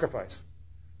of sacrifice.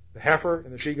 The heifer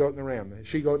and the she-goat and the ram. The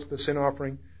she-goat's the sin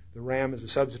offering. The ram is a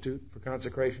substitute for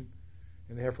consecration.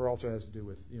 And the heifer also has to do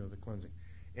with, the cleansing.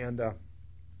 And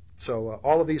so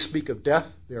all of these speak of death.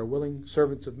 They are willing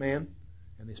servants of man.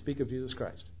 And they speak of Jesus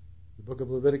Christ. The book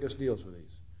of Leviticus deals with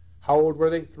these. How old were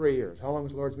they? 3 years. How long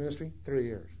was the Lord's ministry? 3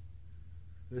 years.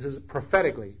 This is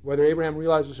prophetically. Whether Abraham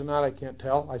realized this or not, I can't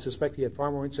tell. I suspect he had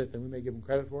far more insight than we may give him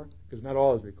credit for, because not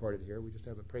all is recorded here. We just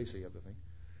have a précis of the thing.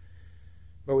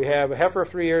 But we have a heifer of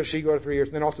 3 years, she-goat of 3 years,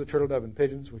 and then also the turtle dove and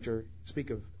pigeons, which speak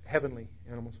of heavenly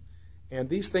animals. And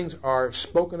these things are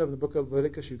spoken of in the book of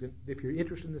Leviticus. You can, if you're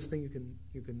interested in this thing,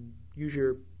 you can use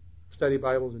your study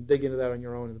Bibles and dig into that on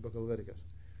your own in the book of Leviticus.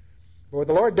 But what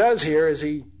the Lord does here is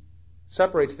He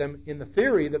separates them in the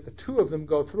theory that the two of them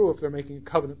go through if they're making a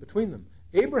covenant between them.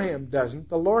 Abraham doesn't.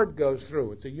 The Lord goes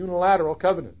through. It's a unilateral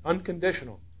covenant,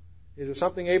 unconditional. Is there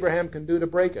something Abraham can do to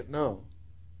break it? No.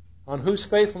 On whose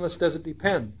faithfulness does it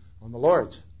depend? On the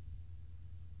Lord's.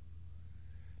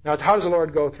 Now, how does the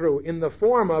Lord go through? In the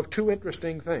form of two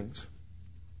interesting things.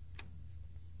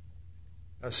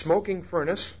 A smoking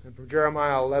furnace, and from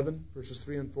Jeremiah 11, verses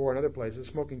 3 and 4 and other places,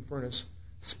 smoking furnace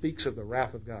speaks of the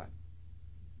wrath of God.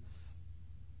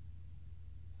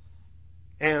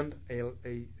 And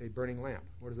a burning lamp.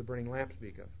 What does the burning lamp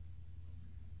speak of?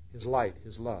 His light,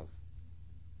 His love,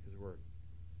 His word.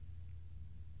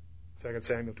 2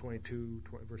 Samuel 22,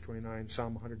 verse 29,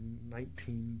 Psalm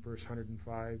 119, verse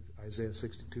 105, Isaiah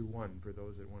 62, 1, for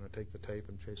those that want to take the tape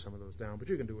and chase some of those down. But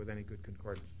you can do it with any good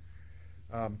concordance.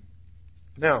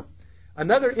 Now,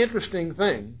 another interesting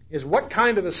thing is what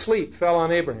kind of a sleep fell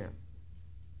on Abraham?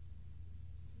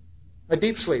 A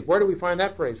deep sleep. Where do we find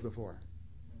that phrase before?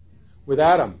 With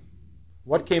Adam.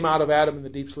 What came out of Adam in the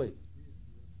deep sleep?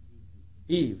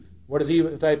 Eve. What is Eve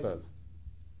a type of?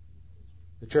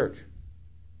 The church.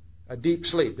 A deep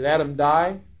sleep. Did Adam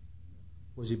die?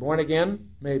 Was he born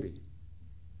again? Maybe.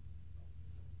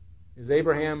 Is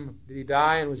Abraham, did he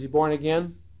die and was he born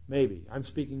again? Maybe. I'm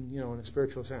speaking, in a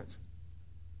spiritual sense.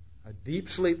 A deep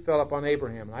sleep fell upon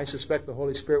Abraham, and I suspect the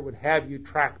Holy Spirit would have you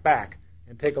track back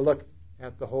and take a look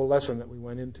at the whole lesson that we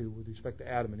went into with respect to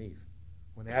Adam and Eve,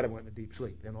 when Adam went into deep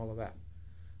sleep and all of that.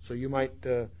 So you might,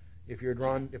 if you're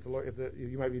drawn,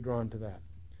 you might be drawn to that.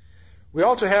 We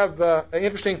also have an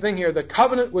interesting thing here. The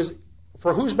covenant was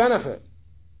for whose benefit?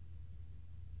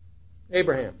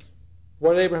 Abraham's.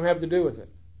 What did Abraham have to do with it?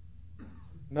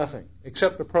 Nothing,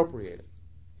 except appropriate it.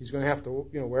 He's going to have to,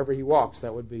 wherever he walks,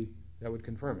 that would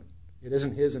confirm it. It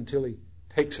isn't his until he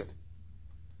takes it.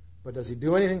 But does he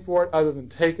do anything for it other than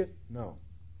take it? No.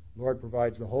 The Lord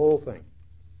provides the whole thing.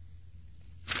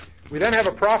 We then have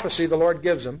a prophecy the Lord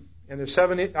gives them, and there's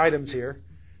 7 items here,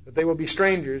 that they will be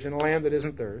strangers in a land that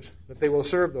isn't theirs, that they will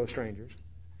serve those strangers,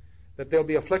 that they'll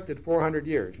be afflicted 400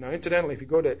 years. Now, incidentally, if you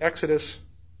go to Exodus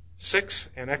 6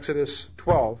 and Exodus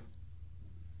 12,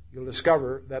 you'll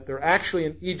discover that they're actually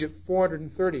in Egypt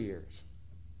 430 years,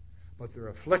 but they're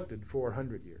afflicted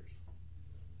 400 years.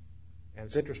 And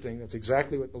it's interesting, that's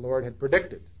exactly what the Lord had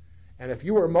predicted. And if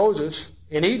you were Moses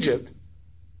in Egypt,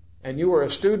 and you were a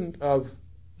student of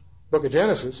Book of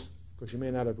Genesis, of course you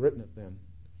may not have written it then,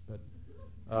 but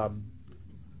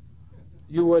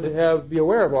you would be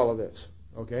aware of all of this,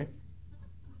 okay?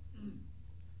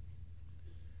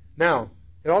 Now,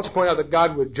 it also pointed out that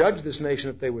God would judge this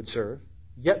nation that they would serve,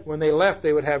 yet when they left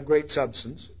they would have great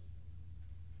substance.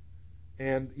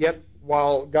 And yet,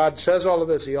 while God says all of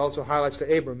this, He also highlights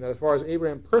to Abram that as far as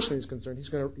Abraham personally is concerned, he's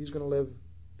going to live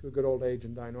to a good old age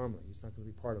and die normally. He's not going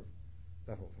to be part of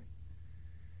that whole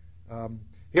thing.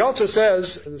 He also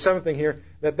says, the 7th thing here,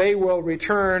 that they will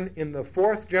return in the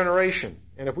 4th generation.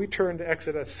 And if we turn to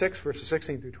Exodus 6, verses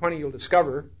 16 through 20, you'll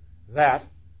discover that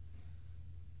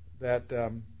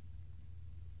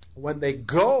when they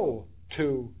go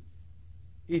to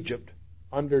Egypt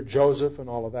under Joseph and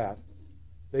all of that,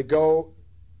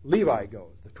 Levi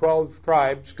goes. The 12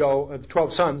 tribes go, the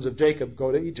 12 sons of Jacob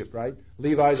go to Egypt, right?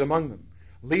 Levi's among them.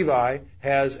 Levi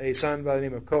has a son by the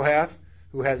name of Kohath,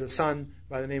 who has a son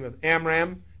by the name of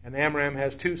Amram, and Amram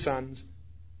has 2 sons,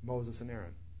 Moses and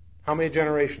Aaron. How many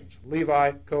generations?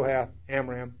 Levi, Kohath,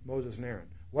 Amram, Moses, and Aaron.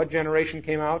 What generation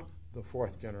came out? The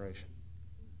 4th generation.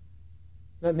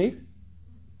 Isn't that neat?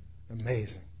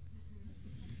 Amazing.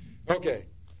 Okay.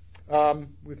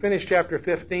 We finished chapter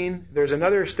 15. There's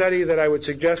another study that I would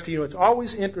suggest to you. It's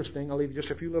always interesting. I'll leave you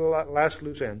just a few little last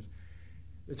loose ends.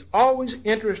 It's always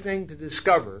interesting to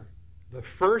discover the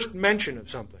first mention of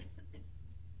something.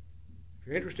 If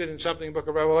you're interested in something in the book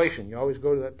of Revelation, you always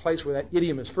go to that place where that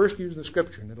idiom is first used in the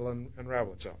Scripture, and it'll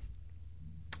unravel itself.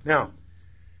 Now,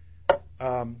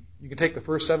 you can take the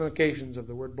first 7 occasions of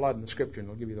the word blood in the Scripture, and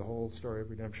it'll give you the whole story of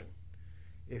redemption.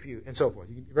 And so forth.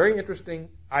 Very interesting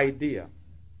idea.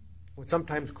 What's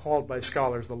sometimes called by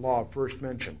scholars the law of first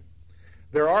mention.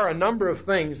 There are a number of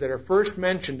things that are first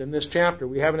mentioned in this chapter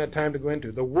we haven't had time to go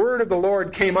into. The word of the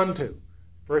Lord came unto.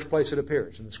 First place it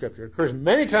appears in the Scripture. It occurs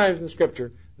many times in the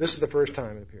Scripture. This is the first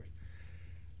time it appears.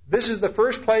 This is the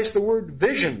first place the word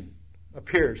vision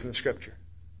appears in the Scripture.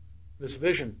 This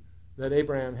vision that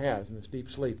Abraham has in this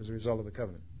deep sleep as a result of the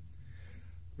covenant.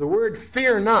 The word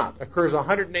fear not occurs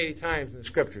 180 times in the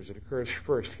Scriptures. It occurs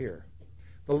first here.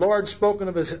 The Lord spoken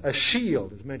of as a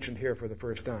shield is mentioned here for the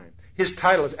first time. His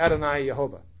title is Adonai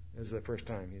Yehovah, is the first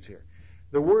time he's here.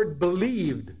 The word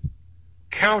believed,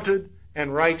 counted,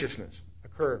 and righteousness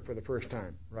occur for the first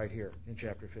time right here in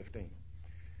chapter 15.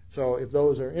 So if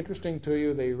those are interesting to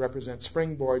you, they represent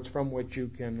springboards from which you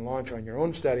can launch on your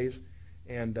own studies,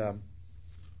 and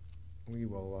we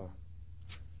will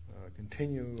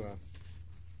continue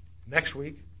next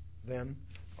week then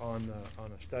on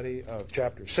a study of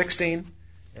chapter 16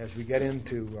 as we get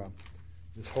into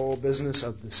this whole business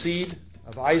of the seed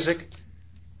of Isaac,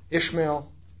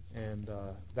 Ishmael, and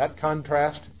that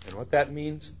contrast and what that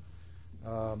means,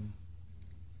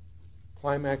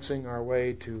 climaxing our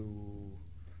way to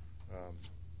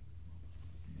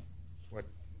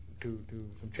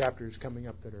some chapters coming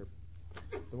up that are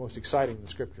the most exciting in the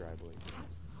Scripture, I believe.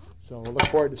 So we'll look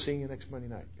forward to seeing you next Monday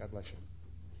night. God bless you.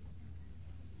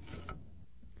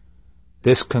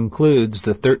 This concludes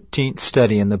the 13th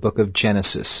study in the book of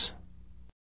Genesis.